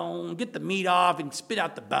the bone, get the meat off, and spit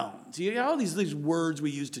out the bones. You know, all these words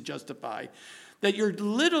we use to justify that you're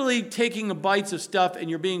literally taking bites of stuff and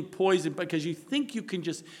you're being poisoned because you think you can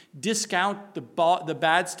just discount the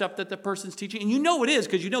bad stuff that the person's teaching. And you know it is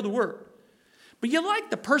because you know the Word. But you like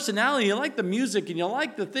the personality, you like the music, and you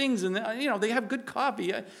like the things, and they have good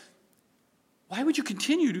coffee. Why would you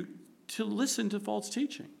continue to listen to false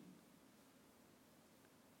teaching?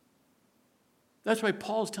 That's why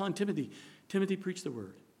Paul's telling Timothy, preach the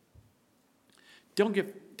Word. Don't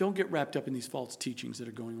get wrapped up in these false teachings that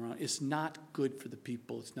are going around. It's not good for the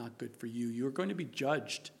people. It's not good for you. You're going to be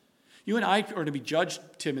judged. You and I are to be judged,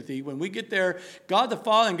 Timothy. When we get there, God the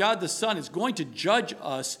Father and God the Son is going to judge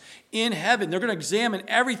us in heaven. They're going to examine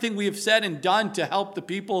everything we have said and done to help the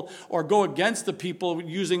people or go against the people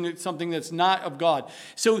using something that's not of God.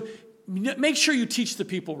 So make sure you teach the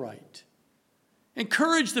people right.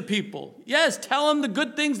 Encourage the people. Yes, tell them the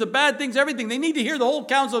good things, the bad things, everything. They need to hear the whole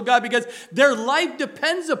counsel of God because their life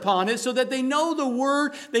depends upon it so that they know the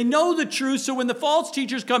Word, they know the truth. So when the false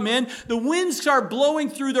teachers come in, the winds start blowing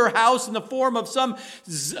through their house in the form of some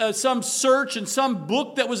search and some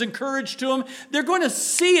book that was encouraged to them. They're going to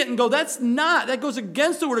see it and go, that goes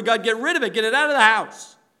against the Word of God. Get rid of it. Get it out of the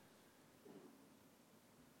house.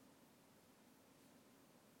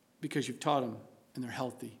 Because you've taught them and they're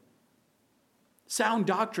healthy. Sound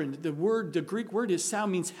doctrine. The Greek word is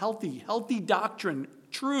sound, means healthy. Healthy doctrine.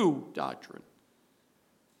 True doctrine.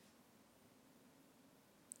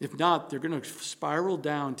 If not, they're going to spiral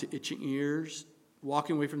down to itching ears,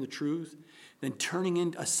 walking away from the truth, then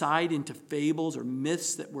turning aside into fables or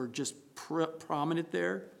myths that were just prominent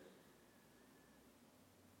there.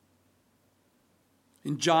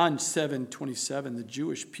 In John 7:27, the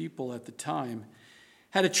Jewish people at the time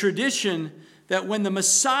had a tradition that when the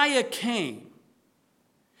Messiah came,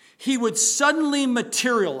 he would suddenly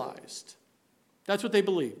materialize. That's what they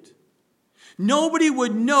believed. Nobody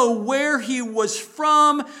would know where he was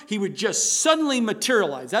from. He would just suddenly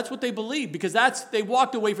materialize. That's what they believed, because they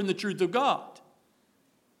walked away from the truth of God.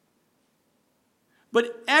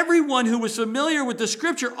 But everyone who was familiar with the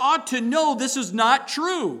scripture ought to know this is not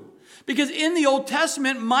true. Because in the Old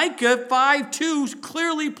Testament, Micah 5:2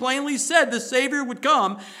 clearly, plainly said the Savior would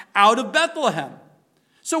come out of Bethlehem.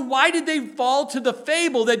 So why did they fall to the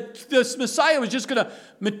fable that this Messiah was just going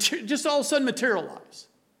to just all of a sudden materialize?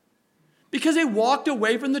 Because they walked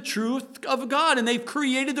away from the truth of God and they've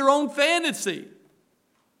created their own fantasy.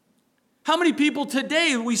 How many people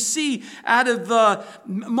today we see out of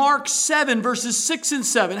Mark 7 verses 6 and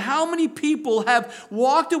 7, how many people have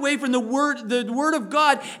walked away from the word of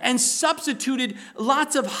God and substituted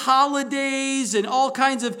lots of holidays and all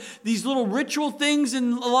kinds of these little ritual things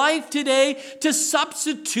in life today to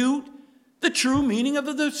substitute the true meaning of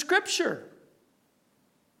the scripture?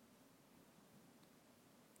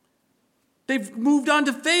 They've moved on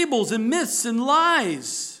to fables and myths and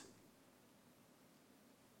lies.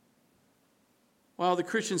 While the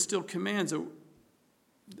Christian still commands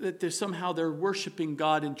that they're worshiping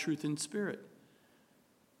God in truth and spirit,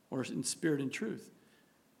 or in spirit and truth.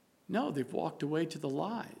 No, they've walked away to the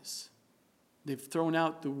lies. They've thrown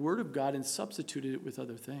out the word of God and substituted it with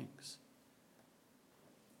other things.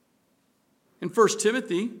 In 1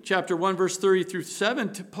 Timothy chapter 1, verse 30 through 7,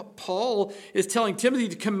 Paul is telling Timothy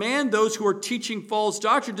to command those who are teaching false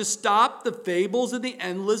doctrine to stop the fables and the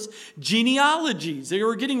endless genealogies. They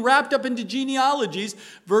were getting wrapped up into genealogies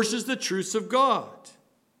versus the truths of God.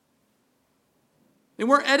 They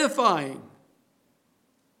weren't edifying.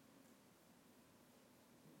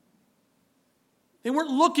 They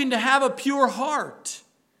weren't looking to have a pure heart.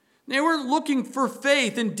 They weren't looking for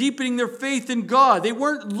faith and deepening their faith in God. They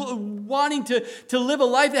weren't wanting to live a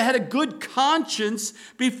life that had a good conscience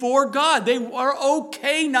before God. They are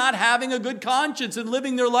okay not having a good conscience and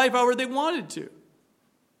living their life however they wanted to.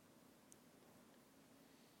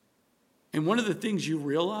 And one of the things you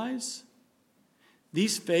realize,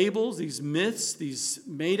 these fables, these myths, these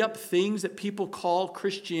made-up things that people call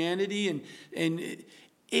Christianity, and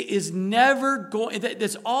it is never going,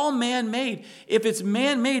 that's all man-made. If it's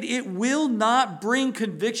man-made, it will not bring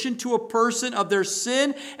conviction to a person of their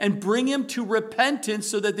sin and bring him to repentance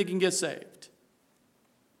so that they can get saved.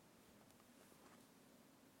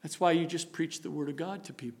 That's why you just preach the word of God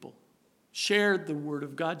to people. Share the word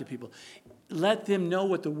of God to people. Let them know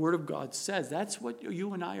what the word of God says. That's what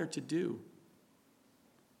you and I are to do.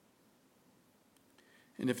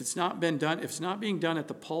 And if it's not being done at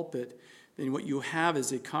the pulpit, then what you have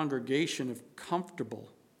is a congregation of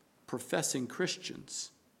comfortable, professing Christians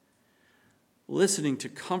listening to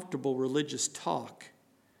comfortable religious talk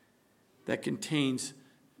that contains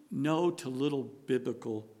no to little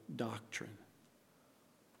biblical doctrine.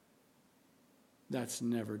 That's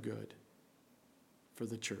never good for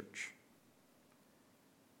the church.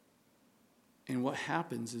 And what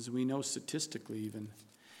happens is, we know statistically even,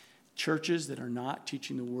 churches that are not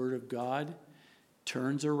teaching the word of God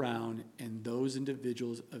turns around, and those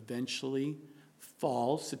individuals eventually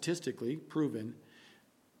fall, statistically proven.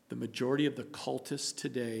 The majority of the cultists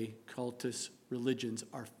today, cultist religions,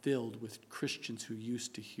 are filled with Christians who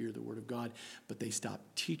used to hear the word of God, but they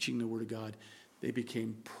stopped teaching the word of God. They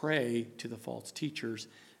became prey to the false teachers.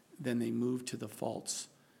 Then they moved to the false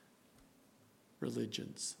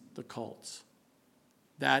religions, the cults.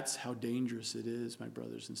 That's how dangerous it is, my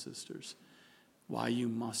brothers and sisters. Why you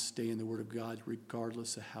must stay in the word of God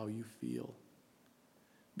regardless of how you feel.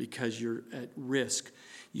 Because you're at risk.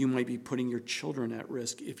 You might be putting your children at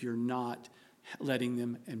risk if you're not letting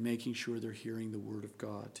them and making sure they're hearing the word of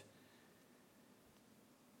God.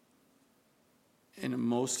 And in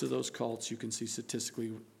most of those cults, you can see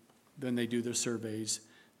statistically, when they do their surveys,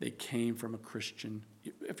 they came from a Christian.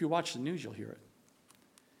 If you watch the news, you'll hear it.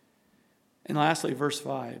 And lastly, verse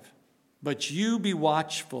 5. But you be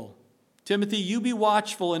watchful. Timothy, you be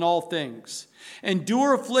watchful in all things.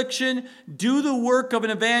 Endure affliction, do the work of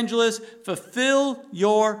an evangelist, fulfill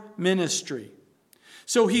your ministry.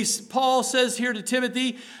 So Paul says here to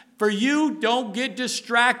Timothy, For you, don't get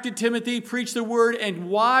distracted, Timothy. Preach the word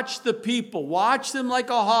and watch the people. Watch them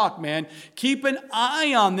like a hawk, man. Keep an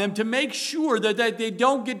eye on them to make sure that they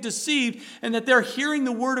don't get deceived and that they're hearing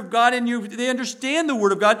the word of God and they understand the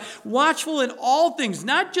word of God. Watchful in all things,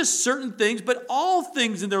 not just certain things, but all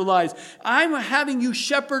things in their lives. I'm having you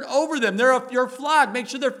shepherd over them. They're your flock. Make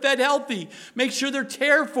sure they're fed healthy. Make sure they're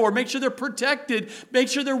cared for. Make sure they're protected. Make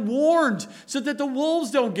sure they're warned so that the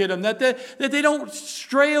wolves don't get them, that they don't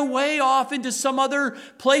stray away off into some other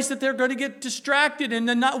place that they're going to get distracted and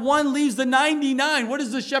then not one leaves the 99. What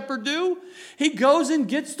does the shepherd do? He goes and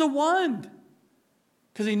gets the one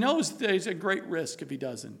because he knows there's a great risk if he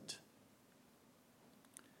doesn't.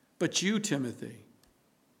 But you, Timothy,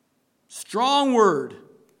 strong word.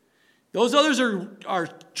 Those others are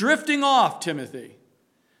drifting off, Timothy.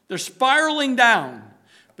 They're spiraling down.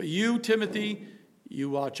 But you, Timothy, you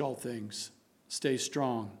watch all things. Stay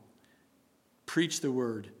strong. Preach the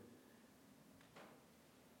word.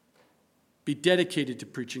 Be dedicated to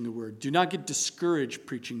preaching the word. Do not get discouraged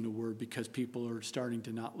preaching the word because people are starting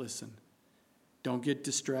to not listen. Don't get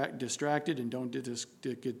distracted and don't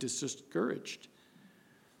get discouraged.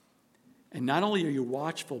 And not only are you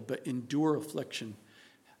watchful, but endure affliction.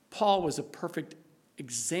 Paul was a perfect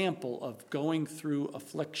example of going through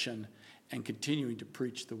affliction and continuing to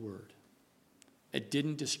preach the word. It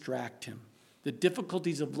didn't distract him. The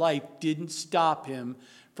difficulties of life didn't stop him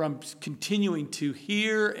from continuing to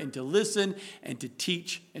hear and to listen and to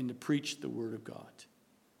teach and to preach the word of God.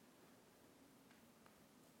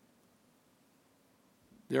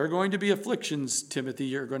 There are going to be afflictions, Timothy,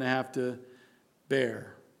 you're going to have to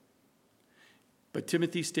bear. But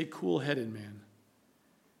Timothy, stay cool-headed, man.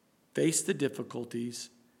 Face the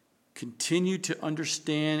difficulties. Continue to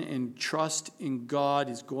understand and trust in God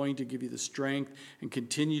is going to give you the strength and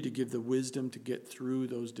continue to give the wisdom to get through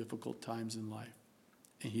those difficult times in life.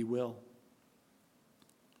 And he will.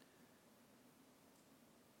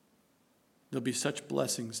 There'll be such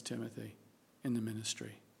blessings, Timothy, in the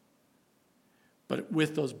ministry. But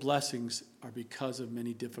with those blessings are because of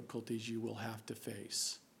many difficulties you will have to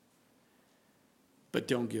face. But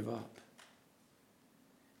don't give up.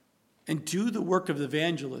 And do the work of the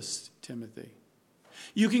evangelist, Timothy.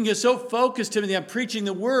 You can get so focused, Timothy, on preaching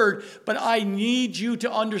the word, but I need you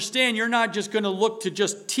to understand you're not just going to look to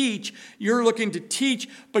just teach. You're looking to teach,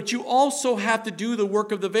 but you also have to do the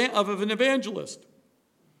work of an evangelist.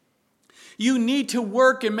 You need to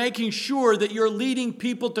work in making sure that you're leading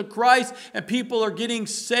people to Christ and people are getting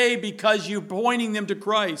saved because you're pointing them to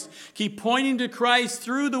Christ. Keep pointing to Christ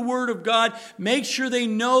through the Word of God. Make sure they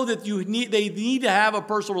know that they need to have a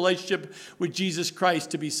personal relationship with Jesus Christ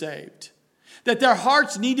to be saved. That their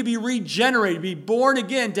hearts need to be regenerated, be born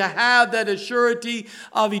again, to have that assurity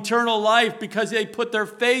of eternal life because they put their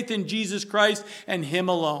faith in Jesus Christ and Him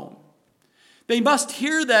alone. They must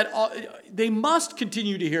hear that. They must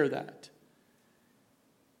continue to hear that.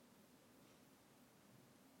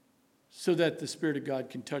 So that the Spirit of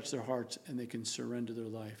God can touch their hearts and they can surrender their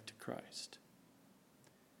life to Christ.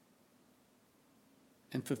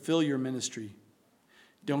 And fulfill your ministry.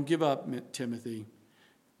 Don't give up, Timothy,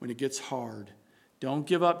 when it gets hard. Don't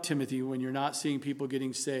give up, Timothy, when you're not seeing people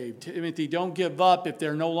getting saved. Timothy, don't give up if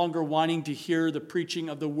they're no longer wanting to hear the preaching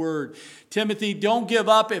of the word. Timothy, don't give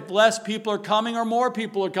up if less people are coming or more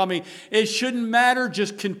people are coming. It shouldn't matter.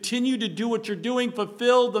 Just continue to do what you're doing.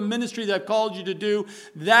 Fulfill the ministry that I've called you to do.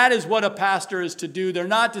 That is what a pastor is to do. They're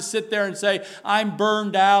not to sit there and say, I'm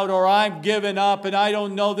burned out or I'm given up and I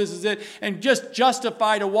don't know this is it. And just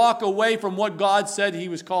justify to walk away from what God said He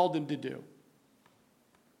was called them to do.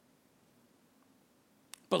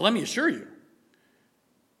 But let me assure you,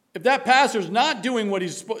 if that pastor's not doing what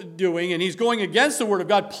he's doing and he's going against the Word of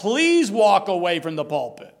God, please walk away from the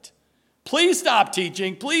pulpit. Please stop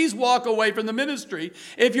teaching. Please walk away from the ministry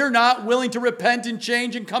if you're not willing to repent and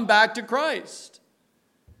change and come back to Christ.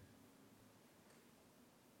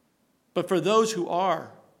 But for those who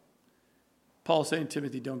are, Paul's saying,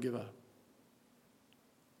 Timothy, don't give up.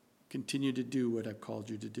 Continue to do what I've called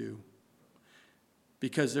you to do.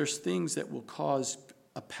 Because there's things that will cause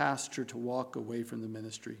a pastor to walk away from the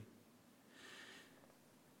ministry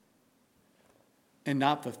and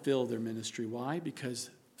not fulfill their ministry. Why? Because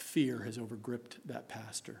fear has overgripped that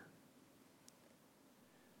pastor.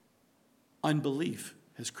 Unbelief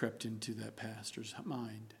has crept into that pastor's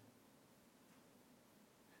mind.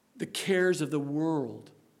 The cares of the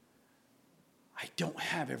world. I don't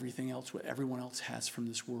have everything else what everyone else has from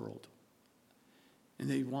this world. And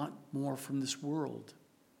they want more from this world.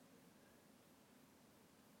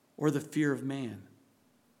 Or the fear of man.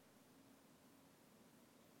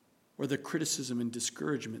 or the criticism and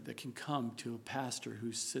discouragement that can come to a pastor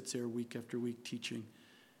who sits there week after week teaching,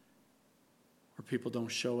 or people don't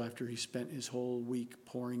show after he spent his whole week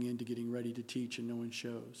pouring into getting ready to teach and no one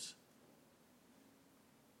shows.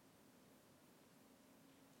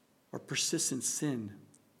 Or persistent sin.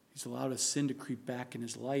 He's allowed a sin to creep back in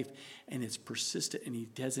his life, and it's persistent, and he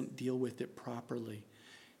doesn't deal with it properly.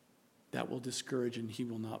 That will discourage, and he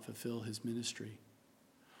will not fulfill his ministry.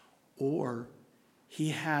 Or he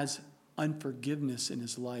has unforgiveness in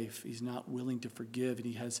his life. He's not willing to forgive, and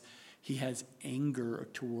he has anger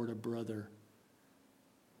toward a brother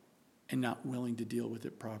and not willing to deal with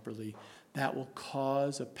it properly. That will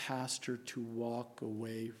cause a pastor to walk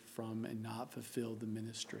away from and not fulfill the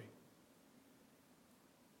ministry.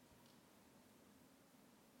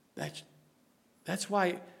 That's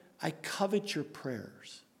why I covet your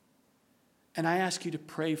prayers. And I ask you to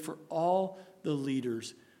pray for all the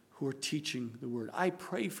leaders who are teaching the word. I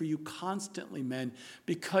pray for you constantly, men,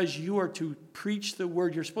 because you are to preach the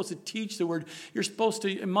word. You're supposed to teach the word.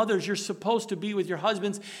 And mothers, you're supposed to be with your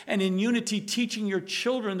husbands and in unity teaching your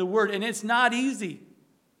children the word. And it's not easy.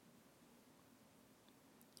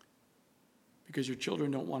 Because your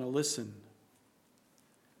children don't want to listen.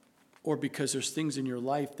 Or because there's things in your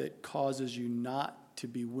life that causes you not to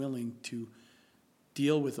be willing to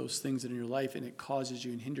deal with those things in your life, and it causes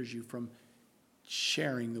you and hinders you from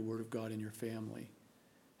sharing the word of God in your family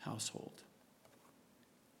household.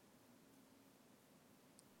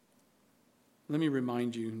 Let me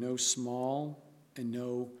remind you, no small and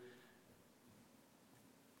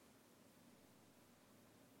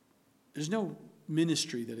there's no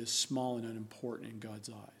ministry that is small and unimportant in God's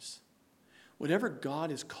eyes. Whatever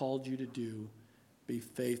God has called you to do, be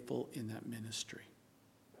faithful in that ministry.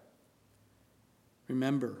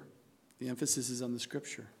 Remember, the emphasis is on the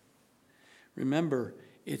Scripture. Remember,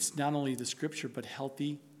 it's not only the Scripture, but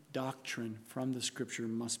healthy doctrine from the Scripture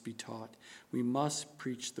must be taught. We must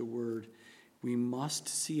preach the Word. We must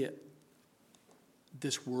see it.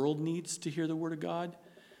 This world needs to hear the Word of God.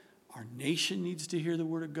 Our nation needs to hear the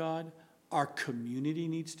Word of God. Our community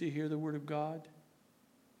needs to hear the Word of God.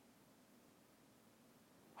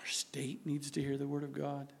 Our state needs to hear the Word of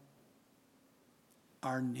God.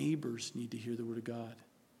 Our neighbors need to hear the Word of God.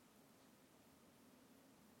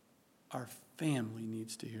 Our family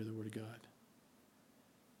needs to hear the Word of God.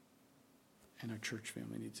 And our church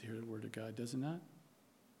family needs to hear the Word of God, does it not?